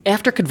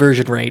After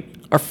conversion rate,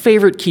 our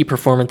favorite key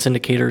performance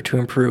indicator to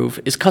improve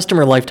is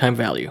customer lifetime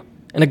value.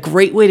 And a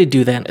great way to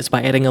do that is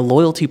by adding a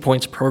loyalty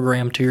points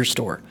program to your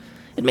store.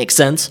 It makes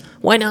sense.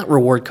 Why not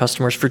reward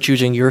customers for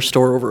choosing your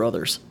store over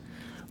others?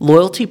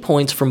 Loyalty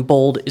Points from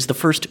Bold is the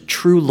first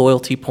true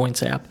loyalty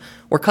points app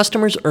where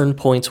customers earn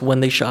points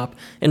when they shop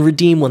and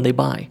redeem when they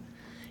buy.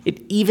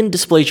 It even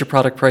displays your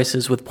product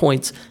prices with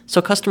points,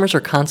 so customers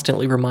are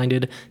constantly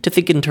reminded to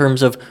think in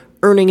terms of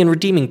earning and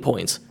redeeming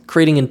points,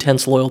 creating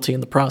intense loyalty in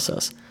the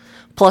process.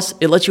 Plus,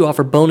 it lets you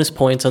offer bonus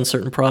points on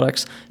certain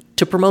products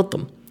to promote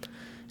them.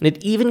 And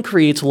it even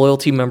creates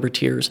loyalty member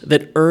tiers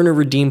that earn or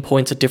redeem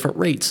points at different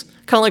rates,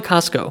 kind of like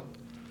Costco.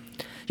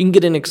 You can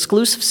get an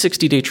exclusive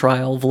 60-day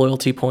trial of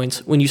loyalty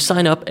points when you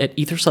sign up at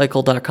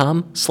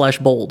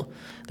ethercycle.com/bold.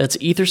 That's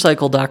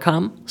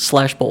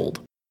ethercycle.com/bold.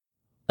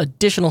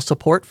 Additional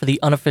support for the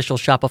unofficial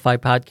Shopify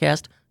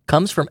podcast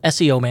comes from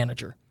SEO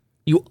Manager.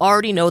 You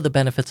already know the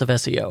benefits of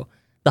SEO.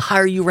 The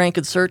higher you rank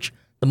in search,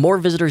 the more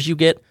visitors you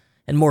get,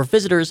 and more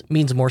visitors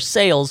means more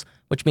sales,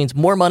 which means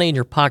more money in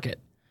your pocket.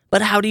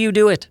 But how do you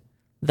do it?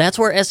 That's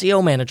where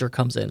SEO Manager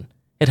comes in.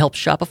 It helps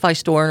Shopify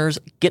store owners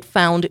get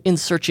found in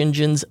search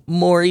engines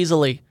more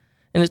easily,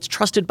 and it's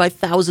trusted by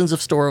thousands of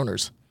store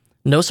owners.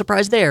 No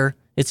surprise there,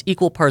 it's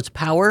equal parts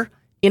power,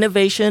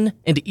 innovation,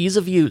 and ease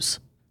of use.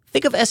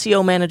 Think of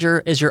SEO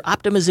Manager as your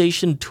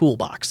optimization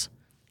toolbox.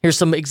 Here's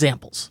some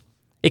examples.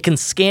 It can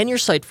scan your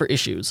site for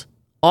issues,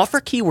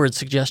 offer keyword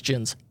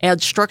suggestions,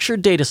 add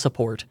structured data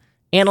support,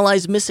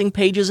 analyze missing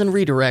pages and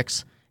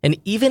redirects, and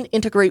even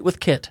integrate with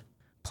Kit,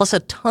 plus a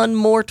ton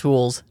more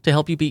tools to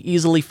help you be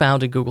easily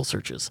found in Google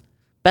searches.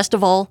 Best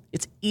of all,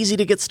 it's easy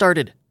to get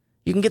started.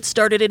 You can get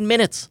started in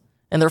minutes,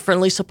 and their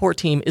friendly support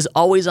team is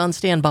always on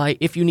standby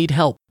if you need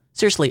help.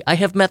 Seriously, I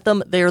have met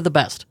them. They are the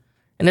best.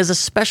 And as a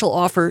special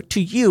offer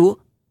to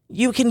you,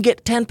 you can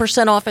get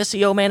 10% off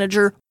SEO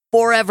Manager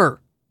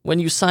forever when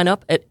you sign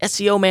up at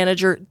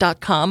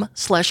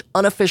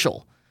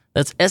SEOmanager.com/unofficial.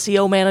 That's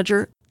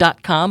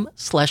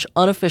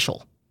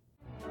SEOmanager.com/unofficial.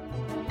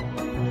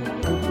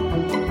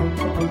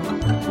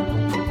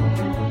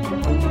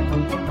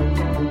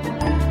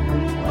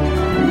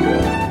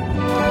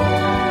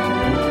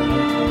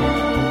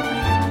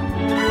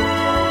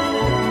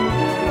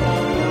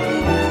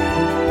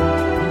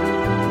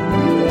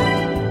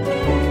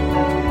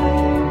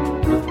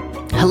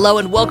 Hello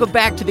and welcome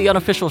back to the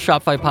unofficial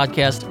Shopify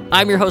podcast.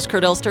 I'm your host,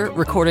 Kurt Elster,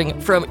 recording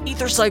from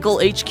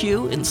EtherCycle HQ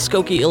in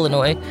Skokie,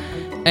 Illinois.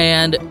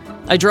 And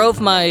I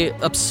drove my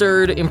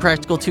absurd,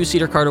 impractical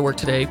two-seater car to work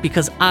today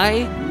because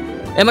I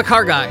am a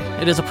car guy.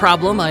 It is a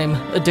problem. I'm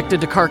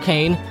addicted to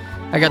carcane.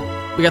 We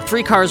got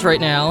 3 cars right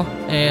now,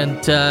 and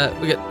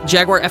we got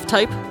Jaguar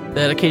F-Type.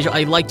 That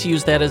occasionally I like to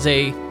use that as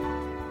an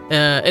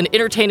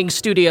entertaining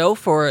studio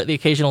for the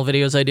occasional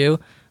videos I do.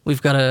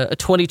 We've got a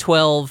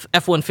 2012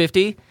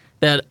 F-150.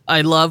 That I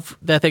love.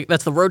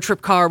 That's the road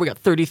trip car. We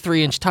got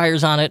 33-inch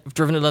tires on it. I've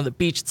driven it on the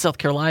beach in South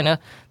Carolina.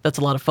 That's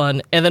a lot of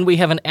fun. And then we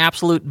have an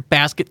absolute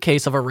basket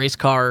case of a race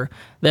car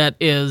that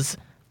is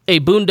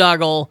a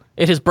boondoggle.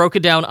 It has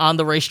broken down on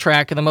the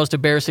racetrack in the most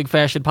embarrassing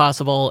fashion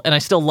possible, and I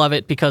still love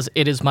it because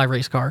it is my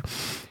race car.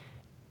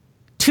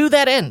 To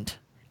that end,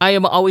 I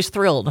am always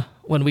thrilled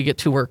when we get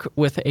to work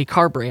with a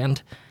car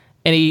brand,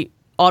 any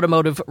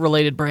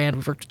automotive-related brand.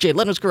 We've worked with Jay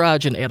Leno's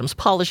Garage and Adams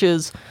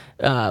Polishes,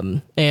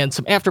 and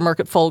some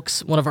aftermarket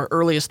folks. One of our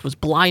earliest was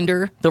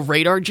Blinder, the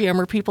radar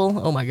jammer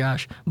people. Oh my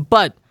gosh.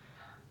 But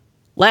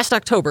last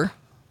October,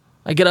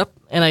 I get up,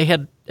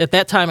 and at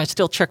that time, I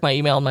still check my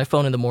email on my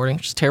phone in the morning,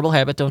 which is a terrible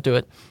habit, don't do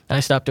it. And I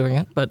stopped doing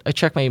it, but I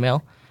check my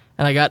email,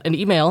 and I got an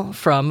email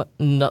from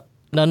none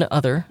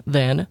other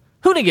than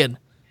Hoonigan.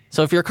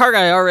 So if you're a car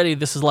guy already,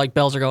 this is like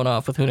bells are going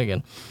off with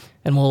Hoonigan.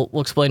 And we'll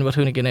explain what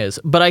Hoonigan is.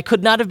 But I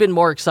could not have been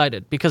more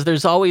excited because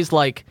there's always,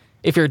 like,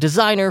 if you're a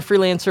designer,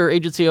 freelancer,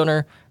 agency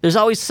owner, there's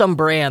always some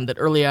brand that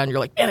early on you're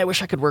like, man, I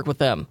wish I could work with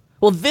them.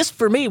 Well, this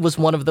for me was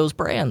one of those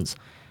brands.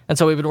 And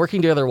so we've been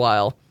working together a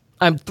while.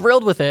 I'm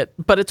thrilled with it,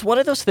 but it's one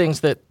of those things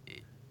that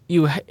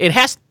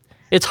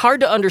it's hard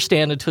to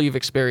understand until you've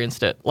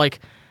experienced it. Like,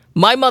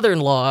 my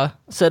mother-in-law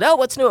said, oh,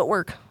 what's new at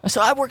work? I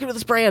said, I'm working with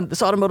this brand,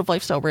 this automotive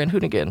lifestyle brand,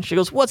 Hoonigan. She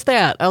goes, what's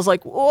that? I was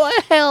like, what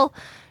the hell?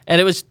 And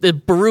it was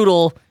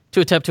brutal to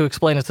attempt to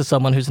explain it to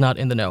someone who's not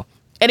in the know.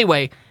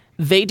 Anyway,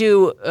 they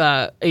do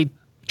a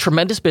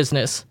tremendous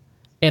business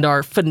and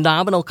are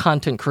phenomenal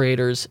content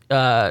creators.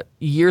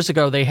 Years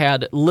ago, they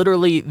had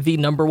literally the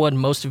 #1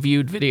 most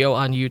viewed video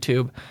on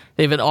YouTube.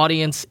 They have an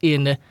audience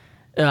in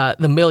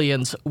the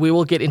millions. We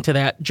will get into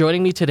that.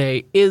 Joining me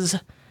today is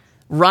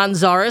Ron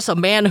Zaris, a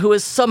man who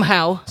has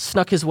somehow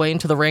snuck his way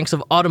into the ranks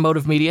of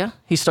automotive media.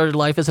 He started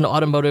life as an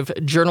automotive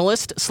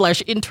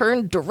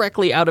journalist/intern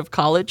directly out of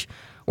college,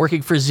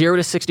 working for 0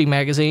 to 60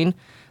 magazine.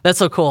 That's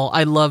so cool.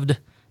 I loved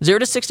 0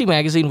 to 60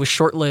 magazine. Was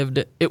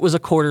short-lived. It was a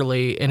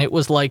quarterly, and it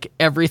was like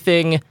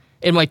everything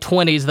in my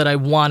 20s that I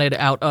wanted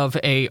out of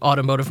a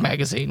automotive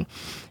magazine.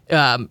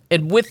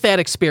 And with that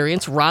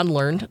experience, Ron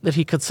learned that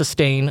he could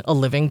sustain a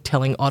living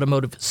telling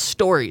automotive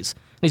stories.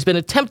 And he's been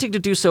attempting to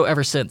do so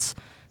ever since.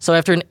 So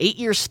after an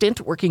 8-year stint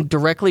working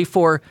directly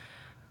for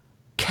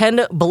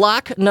Ken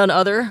Block, none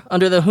other,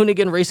 under the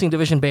Hoonigan Racing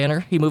Division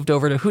banner. He moved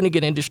over to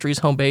Hoonigan Industries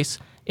home base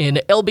in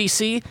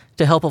LBC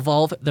to help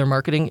evolve their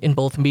marketing in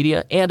both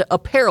media and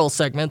apparel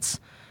segments.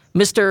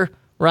 Mr.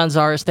 Ron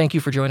Zaris, thank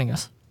you for joining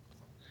us.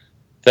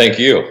 Thank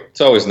you.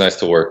 It's always nice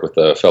to work with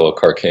a fellow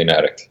Carcane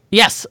addict.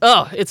 Yes.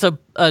 Oh, it's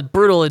a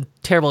brutal and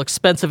terrible,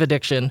 expensive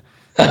addiction.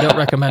 I don't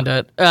recommend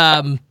it.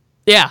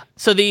 Yeah.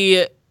 So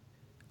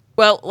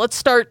let's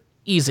start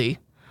easy.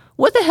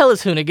 What the hell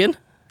is Hoonigan?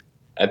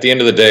 At the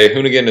end of the day,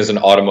 Hoonigan is an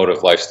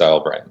automotive lifestyle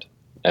brand.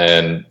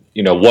 And,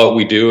 what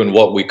we do and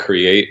what we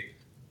create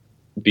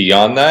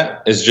beyond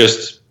that is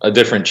just a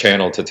different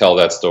channel to tell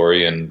that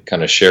story and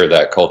kind of share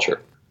that culture.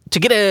 To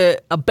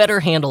get a better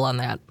handle on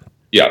that,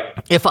 yeah.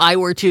 If I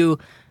were to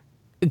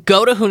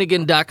go to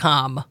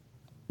hoonigan.com,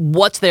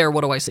 what's there?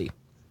 What do I see?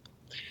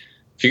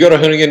 If you go to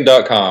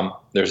hoonigan.com,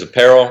 there's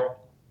apparel,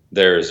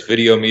 there's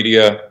video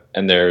media,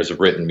 and there's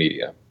written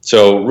media.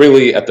 So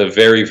really at the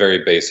very,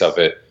 very base of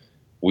it,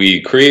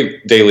 we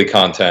create daily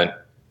content,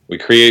 we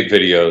create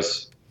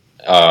videos,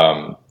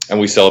 and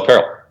we sell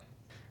apparel.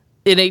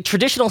 In a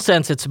traditional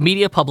sense, it's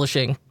media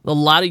publishing, a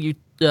lot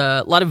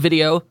of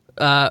video.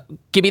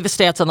 Give me the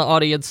stats on the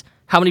audience.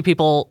 How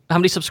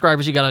many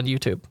subscribers you got on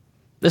YouTube?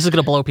 This is going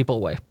to blow people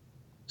away.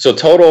 So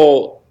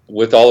total,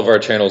 with all of our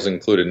channels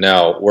included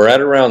now, we're at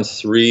around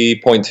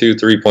 3.2,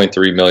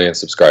 3.3 million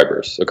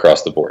subscribers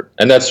across the board.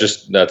 And that's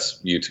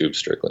YouTube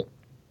strictly.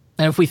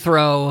 And if we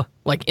throw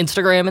like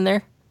Instagram in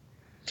there?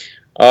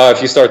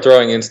 If you start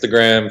throwing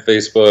Instagram,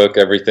 Facebook,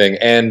 everything,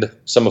 and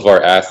some of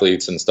our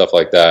athletes and stuff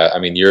like that, I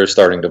mean, you're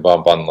starting to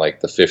bump on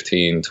like the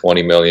 15,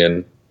 20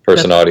 million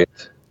person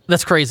audience.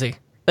 That's crazy.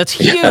 That's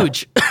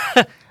huge.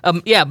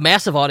 Yeah,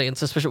 massive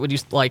audience, especially when you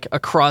like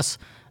across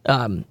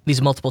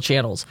these multiple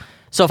channels.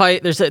 So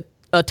there's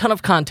a ton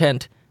of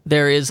content.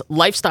 There is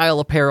lifestyle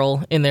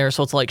apparel in there,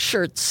 so it's like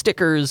shirts,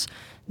 stickers,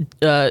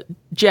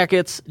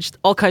 jackets, just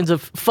all kinds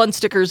of fun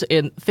stickers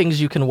and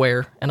things you can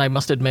wear. And I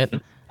must admit,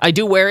 I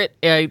do wear it.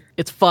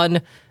 It's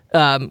fun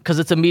because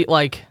it's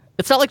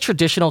it's not like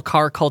traditional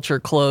car culture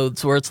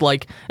clothes where it's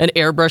like an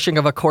airbrushing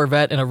of a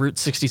Corvette and a Route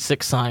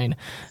 66 sign.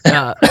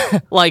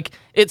 Like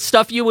it's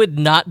stuff you would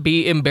not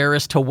be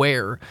embarrassed to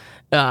wear.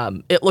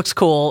 It looks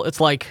cool.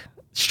 It's like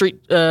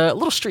a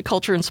little street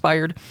culture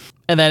inspired.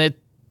 And then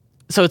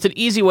so it's an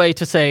easy way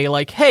to say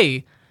like,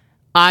 hey,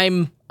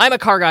 I'm a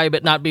car guy,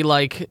 but not be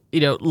like,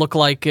 look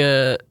like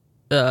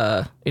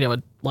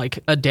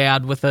like a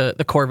dad with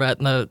the Corvette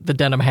and the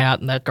denim hat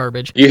and that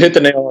garbage. You hit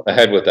the nail on the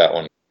head with that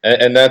one.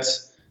 And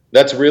that's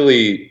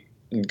really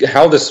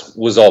how this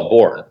was all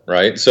born,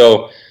 right?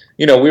 So,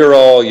 we were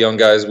all young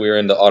guys. We were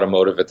into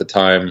automotive at the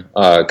time,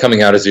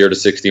 coming out of 0 to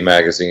 60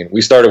 magazine.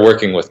 We started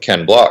working with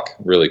Ken Block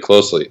really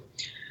closely.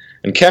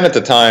 And Ken at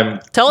the time...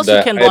 Tell us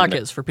who Ken Block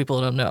is for people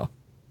who don't know.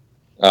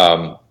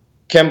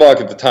 Ken Block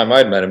at the time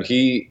I'd met him,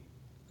 he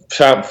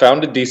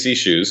founded DC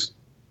Shoes,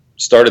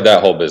 started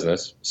that whole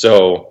business.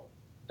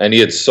 And he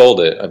had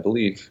sold it, I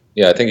believe.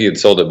 Yeah, I think he had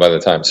sold it by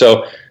the time.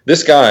 So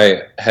this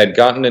guy had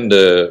gotten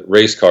into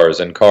race cars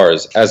and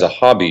cars as a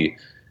hobby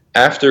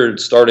after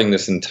starting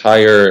this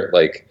entire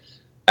like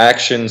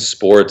action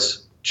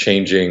sports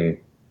game-changing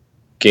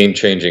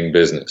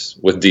business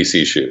with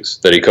DC Shoes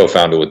that he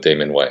co-founded with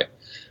Damon Way.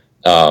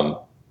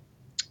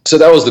 So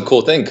that was the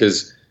cool thing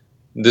because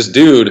this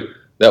dude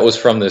that was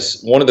from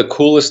one of the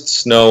coolest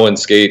snow and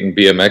skate and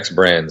BMX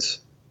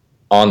brands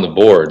on the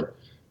board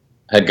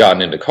had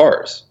gotten into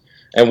cars.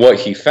 And what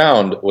he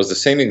found was the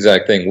same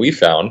exact thing we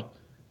found,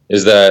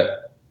 is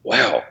that,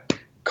 wow,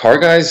 car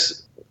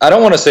guys, I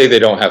don't want to say they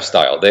don't have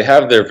style. They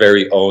have their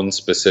very own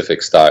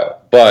specific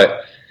style,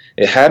 but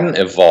it hadn't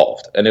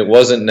evolved, and it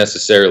wasn't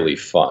necessarily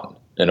fun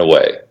in a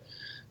way.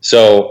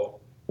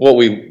 So what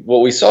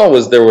we saw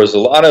was there was a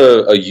lot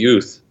of a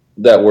youth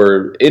that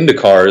were into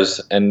cars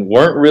and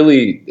weren't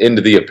really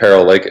into the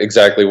apparel, like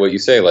exactly what you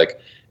say,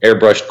 like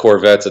airbrushed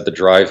Corvettes at the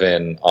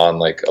drive-in on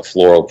like a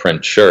floral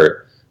print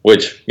shirt.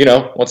 Which,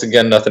 once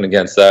again, nothing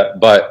against that,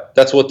 but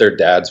that's what their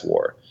dads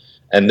wore.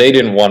 And they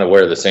didn't want to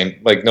wear the same,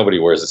 like nobody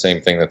wears the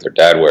same thing that their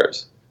dad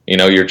wears.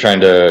 You're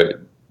trying to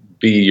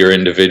be your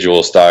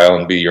individual style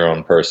and be your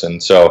own person.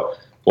 So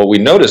what we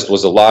noticed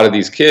was a lot of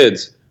these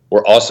kids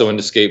were also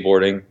into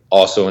skateboarding,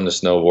 also into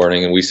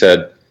snowboarding. And we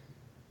said,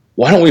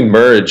 why don't we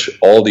merge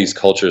all these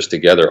cultures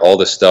together, all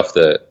this stuff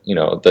that,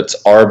 that's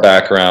our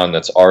background,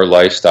 that's our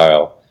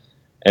lifestyle,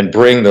 and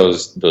bring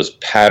those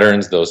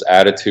patterns, those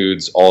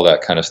attitudes, all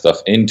that kind of stuff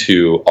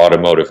into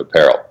automotive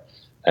apparel.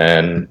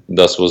 And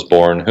thus was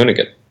born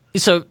Hoonigan.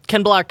 So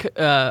Ken Block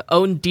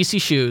owned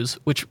DC Shoes,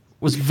 which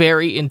was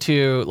very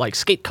into like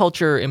skate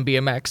culture and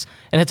BMX,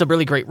 and had some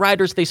really great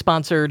riders they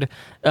sponsored,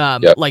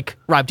 like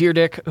Rob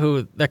Deerdick,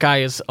 who that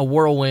guy is a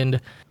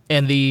whirlwind,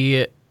 and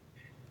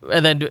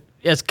then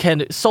as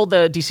Ken sold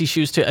the DC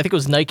Shoes to, I think it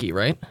was Nike,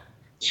 right?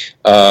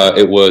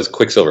 It was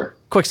Quicksilver.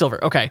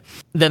 Okay.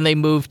 Then they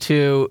moved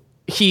to...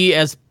 He,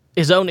 as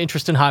his own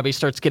interest in hobby,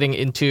 starts getting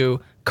into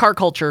car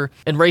culture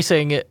and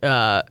racing.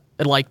 And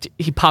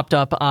he popped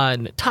up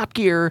on Top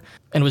Gear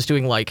and was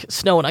doing like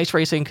snow and ice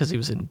racing because he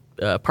was in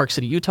Park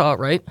City, Utah,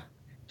 right?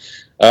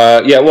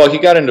 Yeah, well, he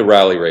got into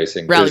rally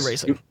racing. Rally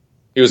racing.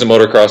 He was a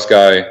motocross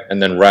guy,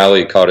 and then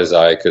rally caught his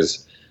eye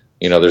because,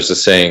 there's a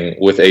saying,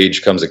 with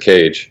age comes a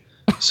cage.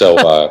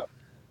 So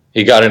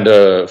he got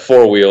into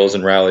four wheels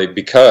and rally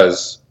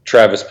because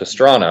Travis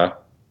Pastrana,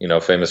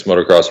 famous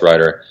motocross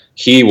rider,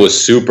 he was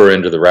super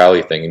into the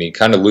rally thing, and he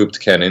kind of looped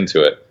Ken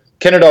into it.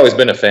 Ken had always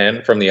been a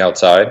fan from the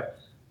outside,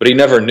 but he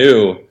never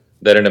knew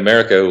that in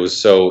America it was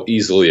so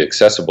easily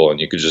accessible, and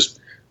you could just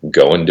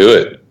go and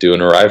do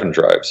an arrive and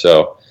drive.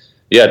 So,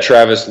 yeah,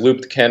 Travis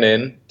looped Ken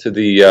in to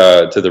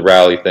the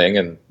rally thing,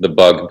 and the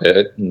bug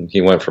bit, and he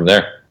went from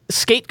there.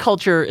 Skate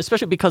culture,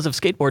 especially because of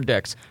skateboard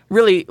decks,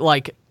 really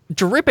like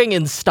dripping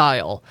in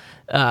style.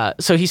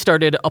 So he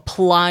started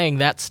applying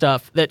that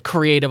stuff, that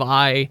creative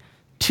eye,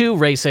 to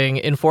racing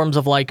in forms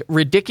of like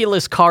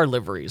ridiculous car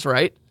liveries,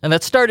 right? And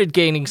that started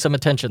gaining some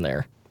attention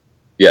there.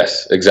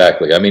 Yes,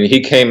 exactly. I mean, he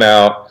came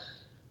out,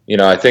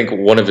 I think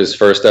one of his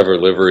first ever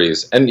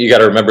liveries, and you got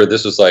to remember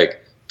this was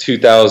like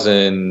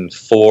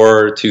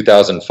 2004,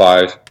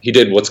 2005. He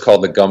did what's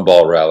called the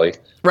Gumball Rally,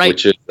 right,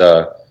 which is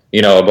a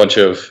bunch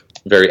of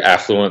very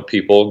affluent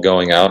people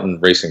going out and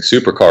racing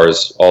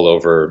supercars all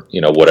over,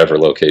 whatever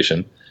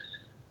location.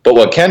 But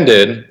what Ken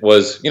did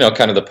was,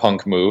 kind of the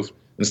punk move.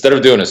 Instead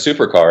of doing a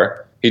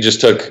supercar, he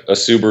just took a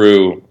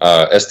Subaru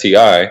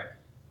STI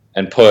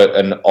and put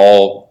an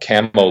all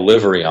camo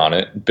livery on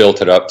it,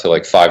 built it up to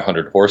like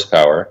 500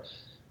 horsepower,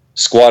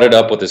 squatted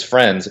up with his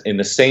friends in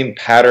the same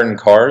pattern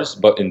cars,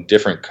 but in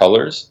different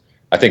colors.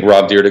 I think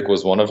Rob Dyrdek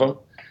was one of them.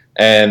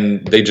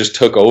 And they just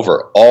took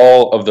over.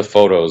 All of the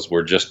photos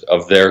were just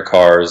of their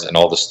cars, and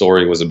all the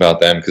story was about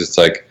them, because it's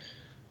like,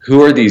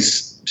 who are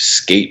these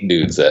skate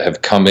dudes that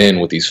have come in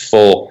with these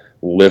full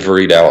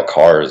liveried out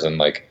cars and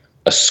like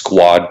a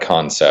squad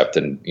concept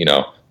and,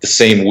 the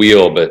same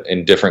wheel but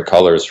in different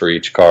colors for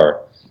each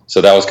car.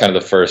 So that was kind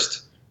of the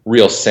first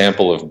real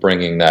sample of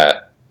bringing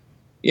that,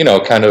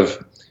 kind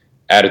of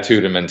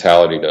attitude and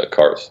mentality to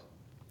cars.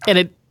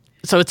 And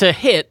so it's a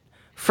hit.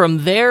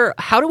 From there,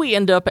 how do we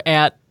end up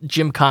at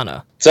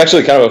Gymkhana? It's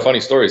actually kind of a funny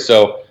story.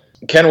 So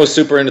Ken was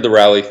super into the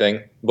rally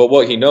thing, but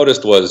what he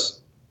noticed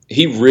was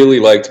he really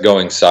liked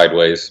going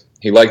sideways.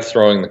 He liked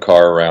throwing the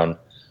car around,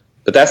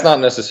 but that's not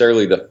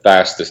necessarily the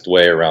fastest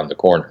way around the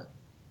corner.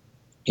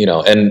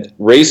 And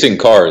racing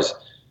cars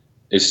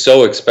is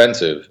so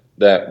expensive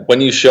that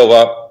when you show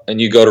up and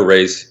you go to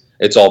race,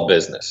 it's all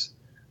business.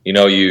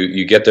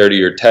 You get there to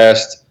your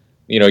test,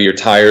 your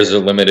tires are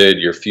limited,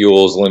 your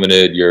fuel's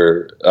limited,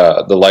 your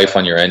the life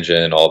on your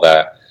engine, all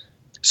that.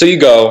 So you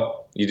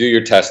go, you do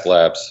your test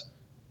laps,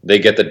 they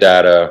get the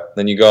data,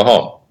 then you go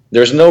home.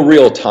 There's no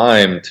real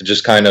time to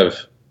just kind of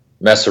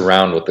mess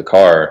around with the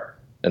car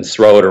and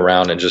throw it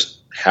around and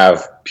just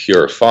have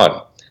pure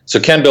fun. So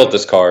Ken built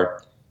this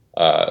car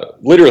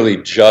literally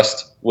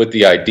just with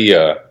the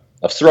idea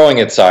of throwing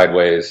it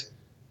sideways,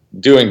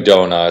 doing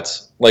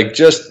donuts, like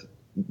just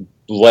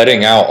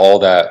letting out all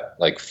that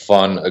like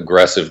fun,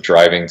 aggressive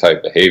driving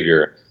type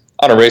behavior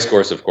on a race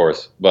course, of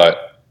course.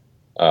 But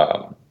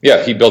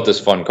yeah, he built this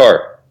fun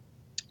car.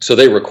 So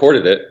they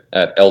recorded it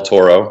at El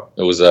Toro.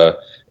 It was a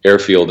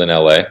airfield in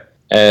LA.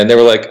 And they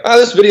were like,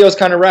 this video is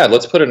kind of rad.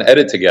 Let's put an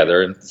edit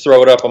together and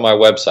throw it up on my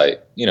website.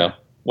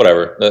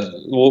 Whatever.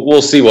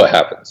 We'll see what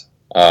happens.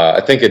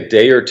 I think a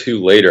day or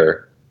two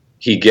later,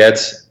 he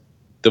gets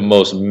the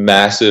most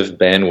massive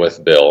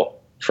bandwidth bill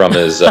from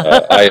his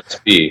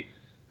ISP.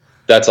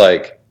 That's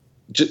like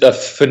just a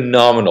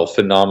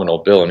phenomenal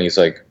bill. And he's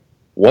like,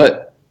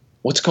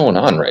 what's going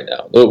on right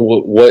now?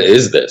 What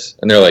is this?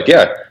 And they're like,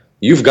 yeah,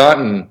 you've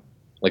gotten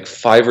like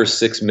 5 or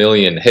 6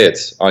 million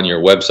hits on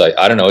your website.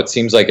 I don't know. It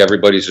seems like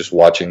everybody's just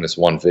watching this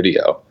one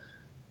video.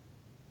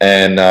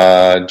 And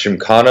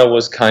Gymkhana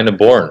was kind of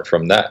born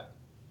from that.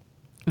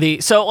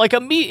 It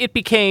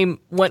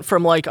went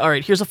from like, all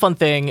right, here's a fun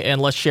thing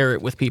and let's share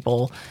it with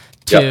people,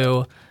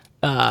 to,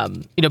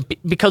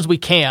 because we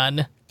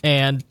can.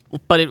 It's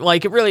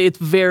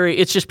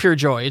just pure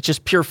joy. It's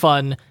just pure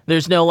fun.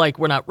 There's no like,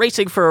 we're not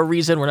racing for a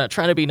reason. We're not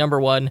trying to be number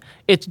one.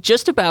 It's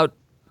just about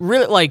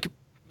really like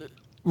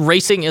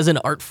racing as an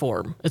art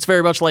form. It's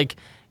very much like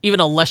even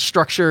a less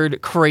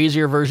structured,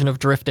 crazier version of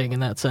drifting in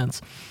that sense.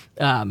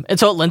 And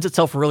so it lends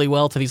itself really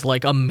well to these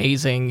like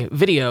amazing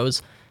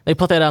videos. They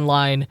put that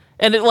online,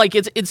 and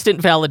it's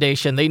instant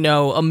validation. They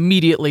know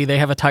immediately they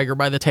have a tiger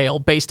by the tail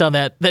based on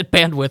that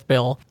bandwidth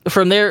bill.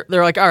 From there,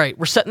 they're like, all right,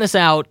 we're setting this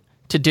out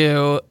to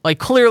do, like,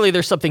 clearly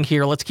there's something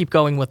here. Let's keep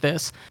going with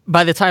this.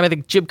 By the time I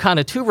think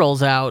Gymkhana 2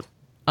 rolls out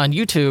on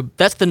YouTube,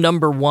 that's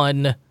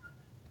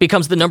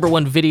becomes the number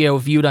one video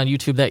viewed on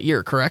YouTube that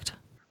year, correct?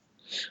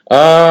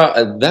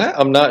 That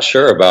I'm not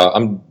sure about.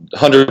 I'm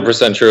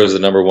 100% sure it was the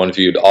number one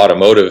viewed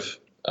automotive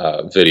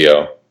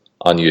video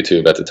on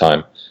YouTube at the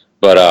time.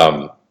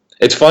 But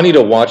it's funny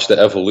to watch the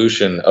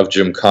evolution of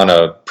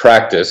Gymkhana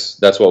practice.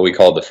 That's what we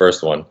called the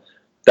first one.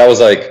 That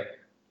was like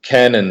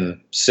Ken and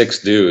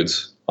 6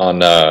 dudes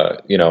on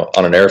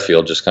an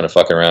airfield just kind of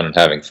fucking around and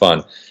having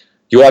fun.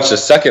 You watch the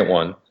second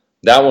one.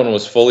 That one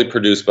was fully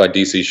produced by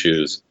DC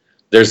Shoes.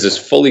 There's this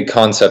fully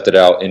concepted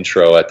out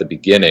intro at the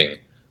beginning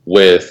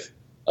with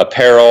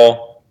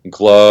apparel,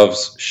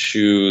 gloves,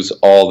 shoes,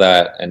 all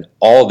that, and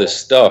all this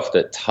stuff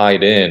that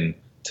tied in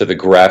to the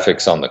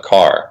graphics on the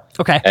car.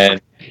 Okay.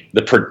 And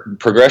the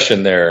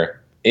progression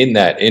there in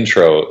that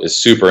intro is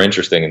super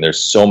interesting, and there's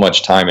so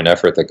much time and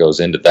effort that goes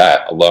into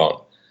that alone.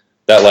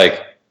 That,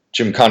 like,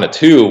 Gymkhana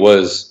 2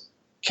 was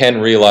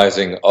Ken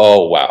realizing,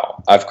 oh,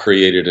 wow, I've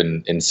created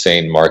an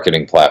insane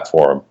marketing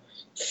platform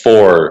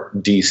for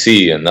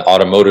DC and the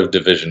automotive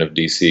division of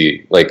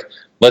DC. Like,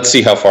 let's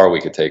see how far we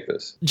could take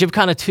this.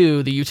 Gymkhana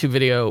 2, the YouTube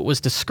video, was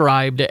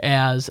described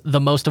as the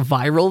most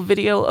viral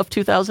video of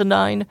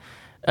 2009.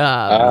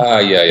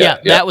 Yeah.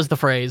 That was the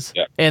phrase.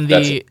 Yeah,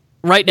 and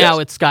right now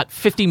it's got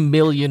 50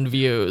 million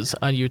views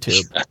on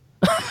YouTube.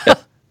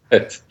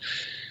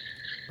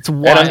 It's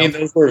wild. And I mean,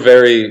 those were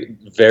very,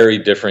 very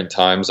different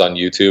times on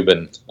YouTube,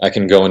 and I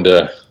can go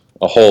into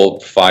a whole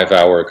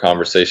 5-hour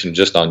conversation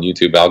just on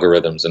YouTube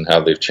algorithms and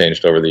how they've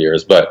changed over the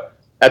years. But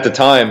at the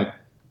time,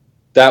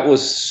 that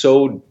was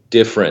so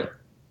different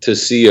to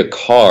see a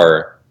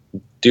car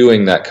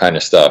doing that kind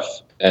of stuff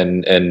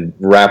and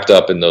wrapped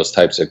up in those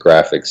types of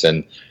graphics.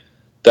 And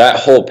that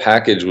whole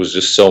package was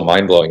just so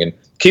mind-blowing. And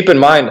keep in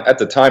mind, at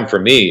the time for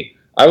me,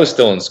 I was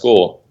still in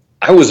school.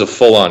 I was a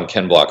full-on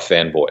Ken Block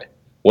fanboy.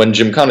 When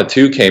Gymkhana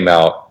 2 came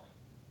out,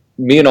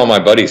 me and all my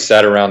buddies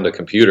sat around a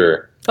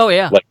computer. Oh,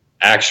 yeah. Like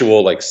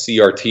actual like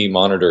CRT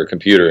monitor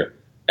computer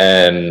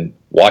and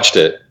watched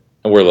it.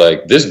 And we're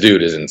like, this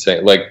dude is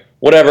insane. Like,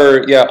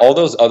 whatever. Yeah, all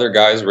those other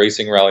guys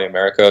racing Rally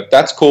America,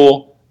 that's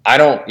cool. I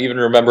don't even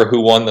remember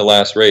who won the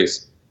last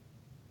race.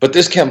 But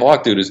this Ken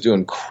Block dude is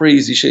doing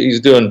crazy shit.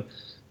 He's doing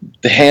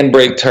the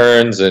handbrake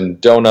turns and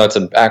donuts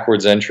and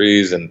backwards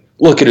entries. And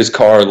look at his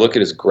car. Look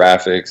at his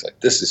graphics. Like,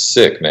 this is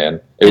sick,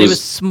 man. He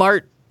was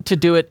smart to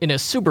do it in a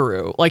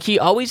Subaru. Like,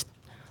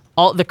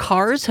 the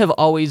cars have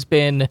always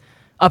been,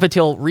 up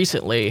until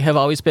recently, have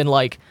always been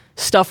like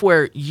stuff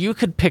where you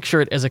could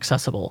picture it as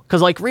accessible.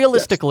 Because, like,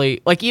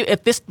 realistically, yes.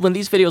 Like, when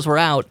these videos were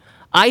out,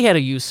 I had a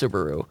used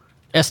Subaru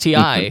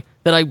STI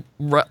that I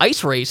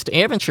ice raced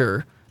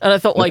amateur, and I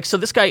thought, like, so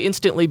this guy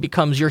instantly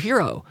becomes your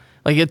hero.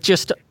 Like, it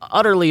just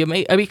utterly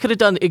amazing. I mean, he could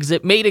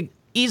have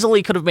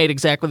easily could have made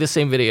exactly the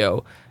same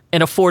video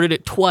and afforded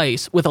it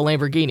twice with a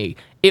Lamborghini.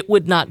 It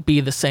would not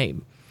be the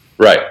same.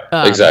 Right,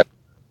 exactly.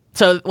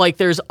 So, like,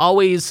 there's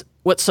always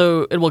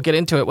and we'll get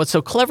into it. What's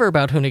so clever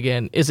about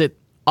Hoonigan is it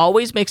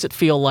always makes it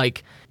feel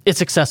like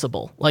it's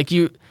accessible. Like,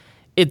 a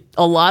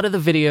lot of the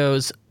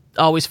videos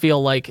always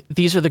feel like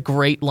these are the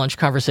great lunch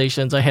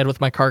conversations I had with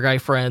my car guy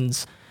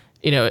friends,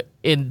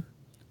 in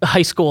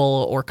high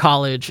school or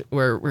college,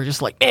 where we're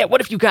just like, man,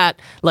 what if you got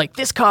like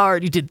this car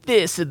and you did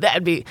this and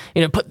that'd be,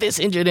 put this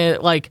engine in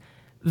it. Like,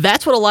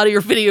 that's what a lot of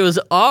your videos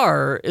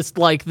are. It's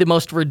like the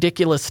most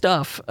ridiculous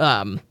stuff.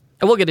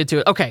 And we'll get into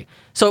it. Okay,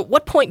 so at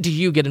what point do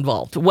you get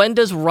involved? When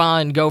does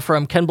Ron go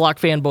from Ken Block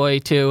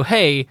fanboy to,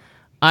 hey,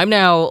 I'm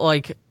now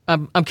like,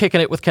 I'm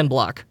kicking it with Ken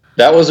Block?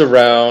 That was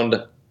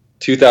around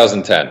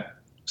 2010.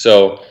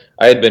 So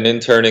I had been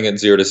interning at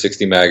 0 to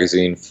 60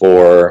 magazine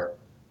for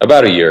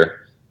about a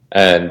year,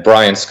 and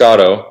Brian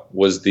Scotto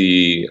was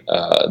the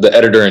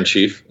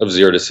editor-in-chief of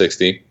 0 to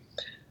 60,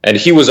 and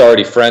he was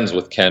already friends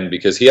with Ken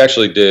because he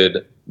actually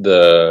did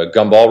the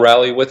Gumball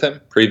Rally with him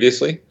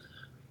previously.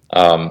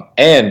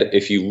 And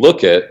if you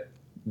look at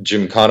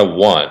Gymkhana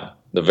 1,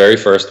 the very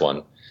first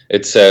one,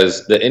 it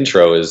says the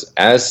intro is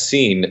as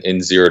seen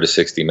in 0 to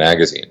 60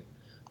 magazine,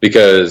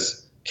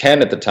 because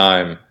Ken at the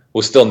time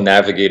was still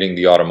navigating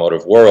the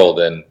automotive world,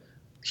 and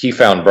he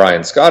found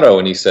Brian Scotto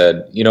and he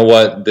said, you know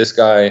what, this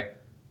guy,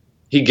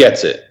 he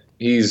gets it.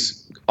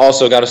 He's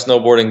also got a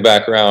snowboarding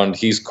background.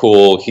 He's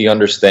cool. He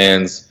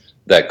understands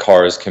that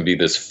cars can be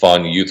this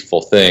fun,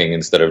 youthful thing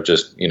instead of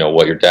just,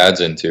 what your dad's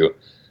into.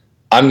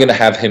 I'm going to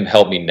have him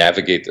help me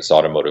navigate this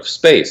automotive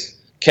space.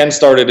 Ken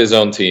started his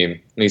own team,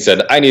 and he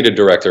said, I need a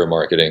director of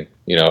marketing.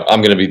 I'm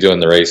going to be doing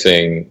the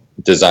racing,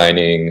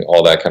 designing,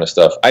 all that kind of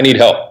stuff. I need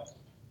help.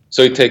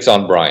 So he takes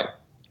on Brian.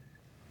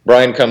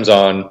 Brian comes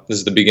on. This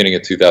is the beginning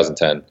of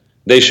 2010.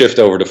 They shift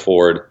over to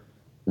Ford.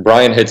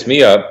 Brian hits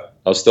me up.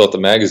 I was still at the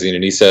magazine,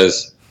 and he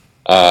says,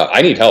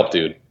 I need help,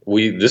 dude.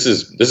 This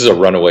is a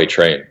runaway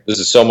train. This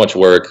is so much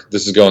work.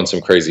 This is going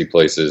some crazy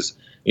places.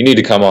 You need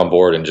to come on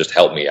board and just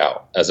help me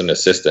out as an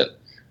assistant.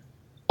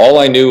 All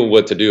I knew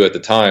what to do at the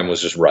time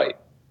was just write.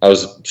 I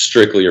was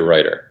strictly a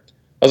writer.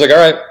 I was like, all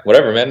right,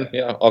 whatever, man.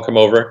 Yeah, I'll come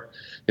over.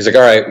 He's like,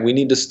 all right, we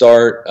need to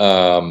start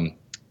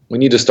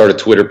a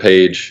Twitter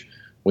page.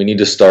 We need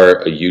to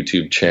start a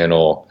YouTube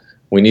channel.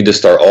 We need to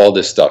start all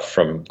this stuff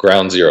from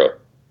ground zero.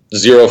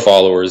 0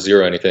 followers,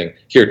 0 anything.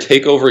 Here,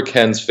 take over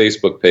Ken's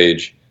Facebook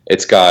page.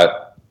 It's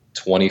got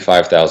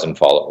 25,000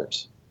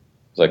 followers.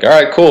 I was like, all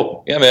right,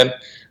 cool. Yeah, man.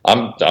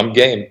 I'm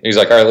game. He's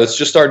like, all right, let's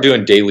just start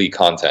doing daily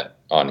content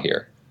on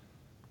here.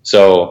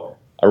 So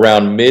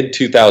around mid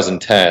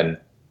 2010,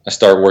 I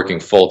start working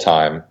full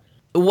time.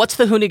 What's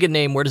the Hoonigan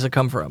name? Where does it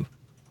come from?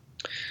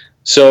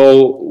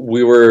 So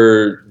we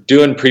were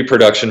doing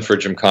pre-production for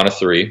Gymkhana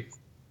 3,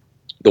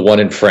 the one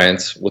in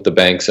France with the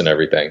banks and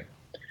everything.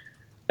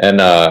 And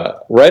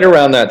right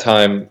around that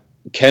time,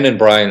 Ken and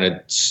Brian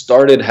had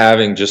started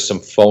having just some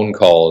phone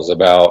calls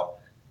about,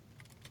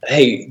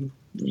 hey,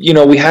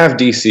 we have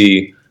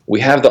DC, we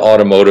have the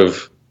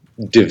automotive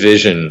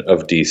division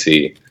of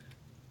DC.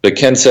 But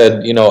Ken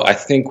said, I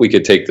think we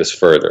could take this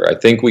further. I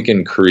think we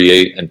can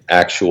create an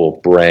actual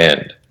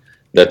brand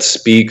that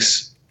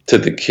speaks to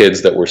the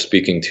kids that we're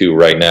speaking to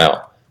right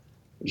now.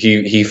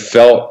 He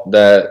felt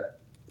that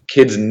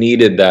kids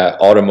needed that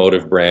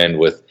automotive brand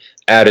with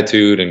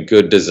attitude and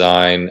good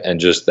design and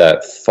just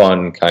that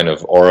fun kind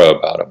of aura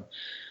about them.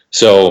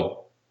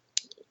 So,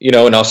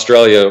 in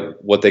Australia,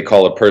 what they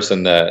call a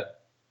person that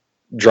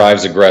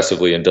drives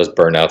aggressively and does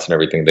burnouts and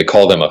everything, they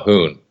call them a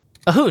hoon.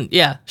 A hoon,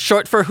 yeah.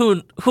 Short for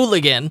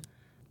hooligan.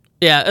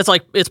 Yeah, it's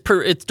like,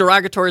 it's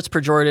derogatory, it's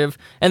pejorative,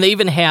 and they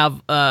even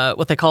have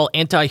what they call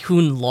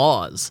anti-hoon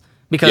laws,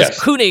 because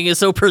hooning is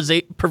so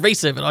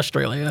pervasive in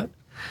Australia.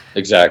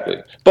 Exactly.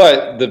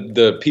 But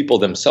the people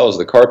themselves,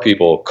 the car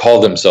people,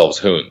 call themselves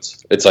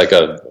hoons. It's like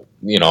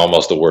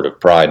almost a word of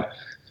pride.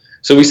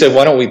 So we said,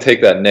 why don't we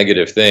take that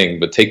negative thing,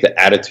 but take the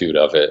attitude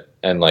of it,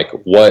 and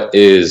what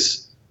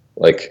is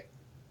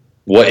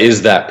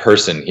that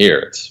person here?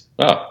 It's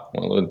a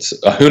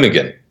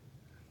hoonigan.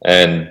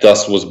 And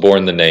thus was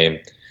born the name.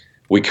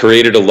 We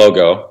created a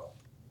logo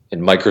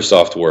in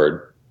Microsoft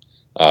Word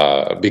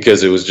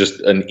because it was just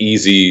an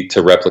easy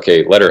to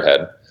replicate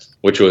letterhead,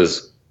 which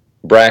was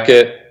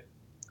bracket,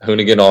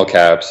 Hoonigan all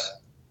caps,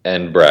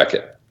 and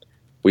bracket.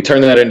 We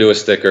turned that into a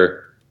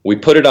sticker. We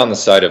put it on the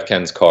side of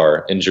Ken's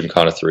car in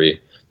Gymkhana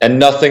 3, and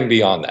nothing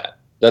beyond that.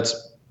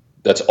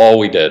 That's all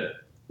we did.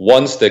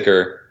 One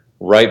sticker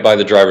right by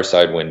the driver's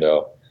side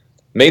window.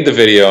 Made the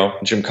video,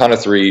 Gymkhana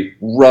 3,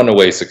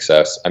 runaway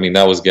success. I mean,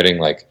 that was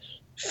getting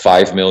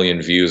 5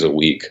 million views a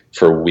week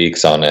for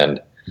weeks on end.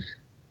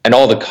 And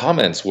all the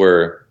comments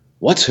were,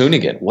 what's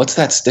Hoonigan? What's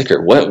that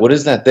sticker? What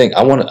is that thing?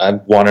 I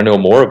want to know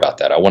more about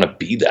that. I want to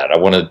be that.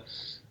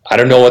 I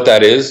don't know what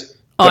that is.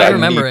 Oh, I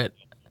remember it.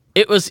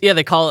 It was,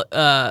 they call it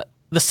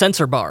the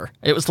sensor bar.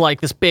 It was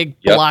like this big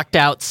blocked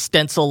out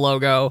stencil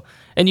logo.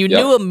 And you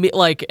knew,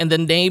 and the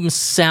name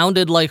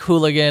sounded like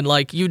hooligan.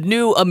 You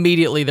knew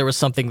immediately there was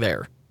something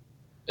there.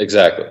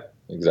 Exactly.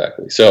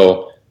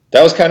 So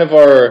that was kind of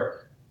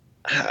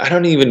I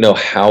don't even know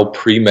how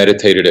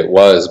premeditated it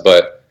was,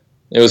 but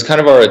it was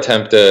kind of our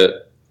attempt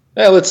at,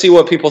 let's see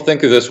what people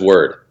think of this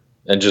word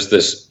and just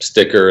this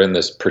sticker and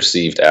this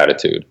perceived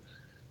attitude.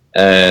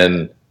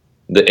 And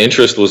the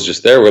interest was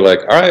just there. We're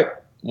like, all right,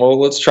 well,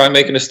 let's try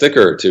making a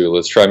sticker or two.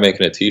 Let's try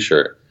making a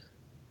t-shirt.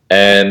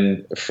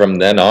 And from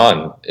then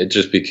on, it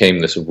just became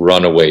this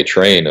runaway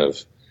train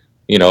of,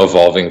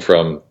 evolving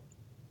from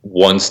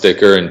one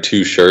sticker and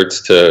 2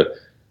 shirts to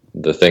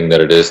the thing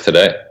that it is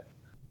today.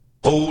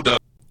 Hold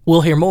up.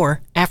 We'll hear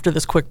more after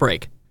this quick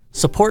break.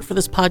 Support for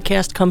this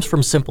podcast comes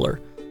from Simpler,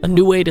 a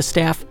new way to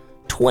staff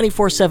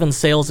 24/7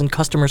 sales and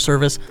customer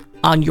service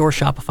on your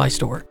Shopify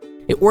store.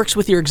 It works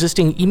with your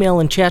existing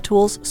email and chat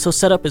tools, so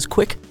setup is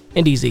quick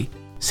and easy.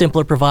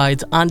 Simpler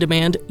provides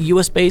on-demand,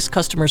 US-based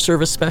customer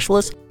service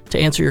specialists to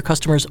answer your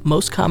customers'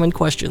 most common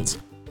questions.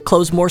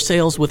 Close more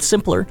sales with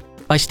Simpler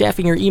by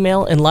staffing your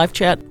email and live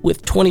chat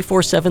with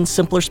 24/7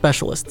 Simpler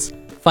specialists.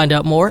 Find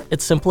out more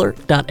at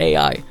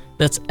simpler.ai.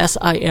 That's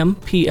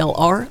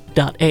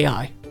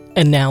simpler.ai.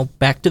 And now,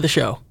 back to the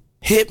show.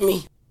 Hit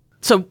me.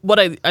 So what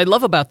I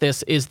love about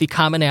this is the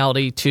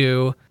commonality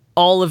to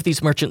all of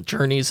these merchant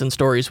journeys and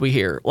stories we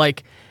hear.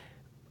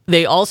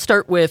 They all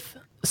start with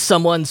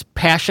someone's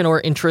passion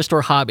or interest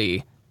or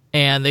hobby,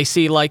 and they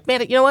see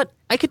man, you know what?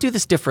 I could do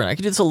this different. I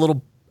could do this a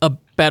little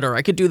better.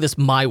 I could do this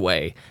my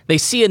way. They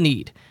see a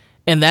need.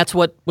 And that's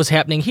what was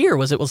happening here. It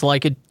was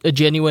a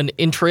genuine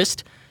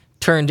interest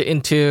turned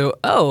into,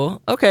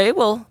 oh, okay,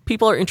 well,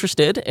 people are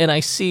interested, and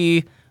I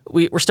see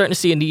we're starting to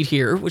see a need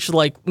here, which is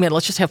man,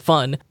 let's just have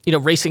fun.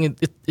 Racing,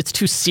 it's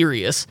too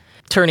serious.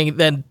 Turning,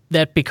 then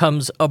that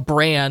becomes a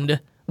brand,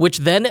 which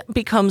then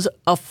becomes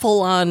a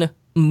full-on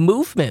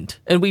movement.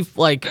 And we've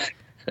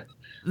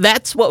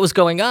that's what was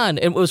going on.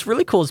 And what was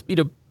really cool is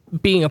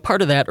being a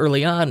part of that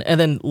early on. And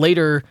then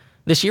later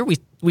this year,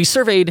 we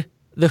surveyed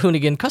the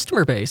Hoonigan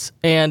customer base,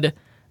 and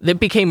it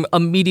became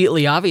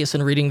immediately obvious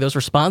in reading those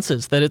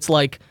responses that it's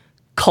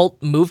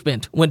cult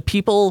movement. When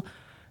people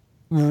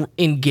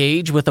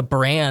engage with a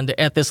brand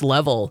at this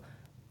level,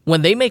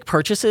 when they make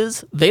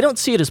purchases, they don't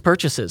see it as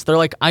purchases.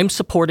 They're I'm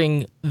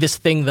supporting this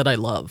thing that I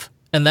love.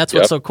 And that's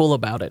what's so cool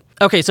about it.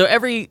 Okay, so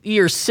every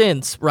year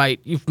since, right,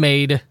 you've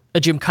made a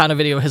Gymkhana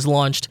video, has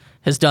launched,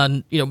 has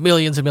done,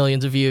 millions and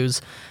millions of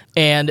views.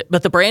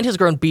 But the brand has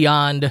grown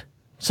beyond.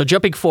 So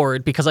jumping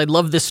forward, because I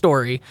love this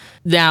story,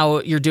 now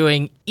you're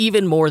doing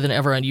even more than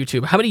ever on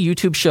YouTube. How many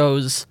YouTube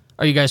shows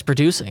are you guys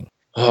producing?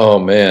 Oh,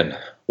 man.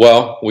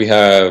 Well, we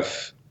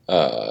have,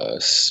 5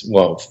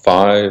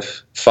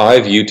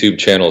 YouTube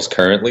channels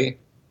currently.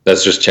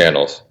 That's just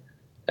channels.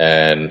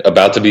 And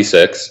about to be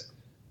 6.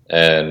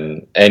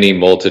 And any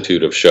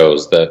multitude of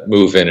shows that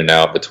move in and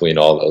out between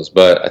all those.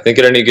 But I think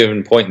at any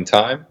given point in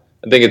time,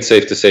 I think it's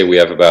safe to say we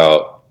have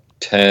about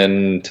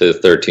 10 to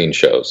 13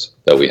 shows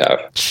that we have.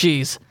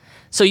 Jeez.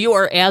 So you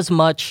are as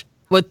much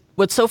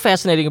what's so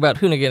fascinating about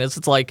Hoonigan is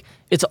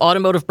it's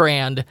automotive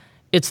brand,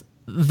 it's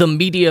the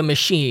media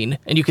machine,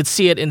 and you could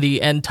see it in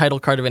the end title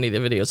card of any of the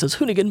videos. It says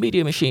Hoonigan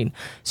Media Machine.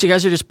 So you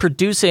guys are just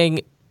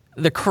producing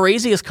the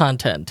craziest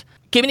content.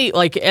 Give me,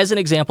 as an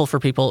example for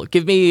people,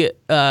 give me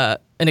an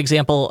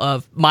example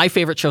of my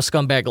favorite show,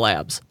 Scumbag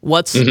Labs.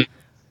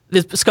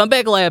 This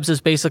Scumbag Labs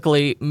is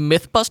basically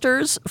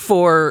Mythbusters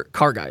for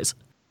car guys.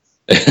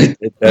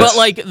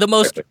 But the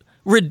most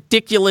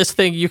ridiculous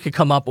thing you could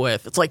come up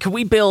with. It's can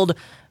we build...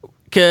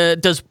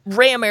 does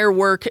ram air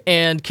work,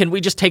 and can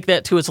we just take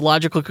that to its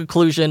logical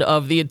conclusion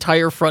of the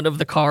entire front of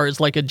the car is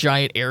like a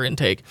giant air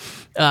intake?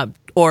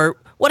 Or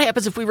what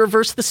happens if we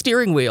reverse the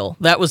steering wheel?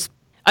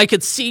 I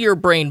could see your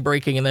brain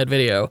breaking in that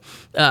video.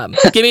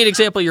 Give me an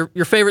example,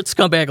 your favorite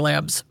Scumbag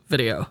Labs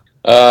video.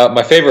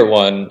 My favorite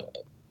one,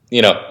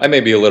 I may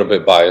be a little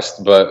bit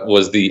biased, but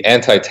was the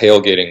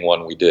anti-tailgating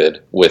one we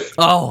did with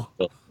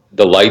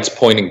the lights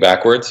pointing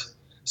backwards.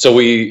 So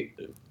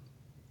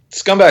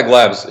Scumbag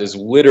Labs is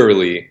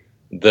literally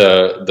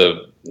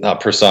the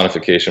not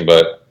personification,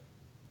 but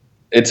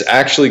it's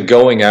actually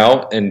going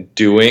out and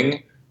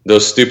doing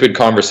those stupid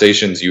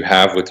conversations you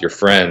have with your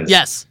friends.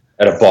 Yes.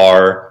 At a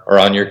bar or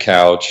on your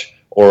couch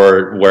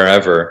or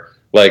wherever.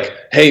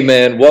 Hey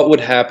man, what would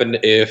happen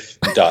if ...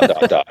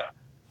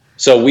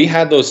 So we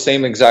had those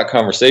same exact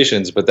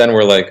conversations, but then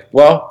we're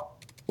well,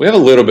 we have a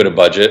little bit of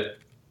budget.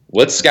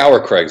 Let's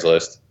scour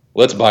Craigslist.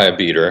 Let's buy a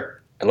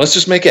beater and let's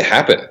just make it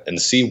happen and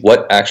see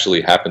what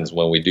actually happens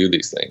when we do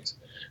these things.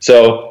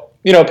 So,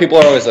 people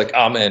are always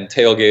oh man,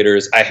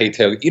 tailgaters, I hate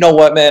tailgaters. You know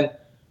what, man?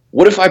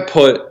 What if I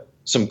put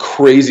some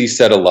crazy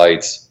set of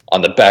lights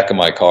on the back of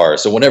my car,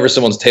 so whenever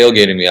someone's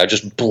tailgating me, I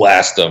just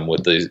blast them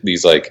with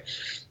these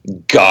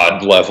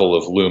god level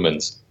of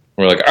lumens.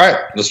 And we're all right,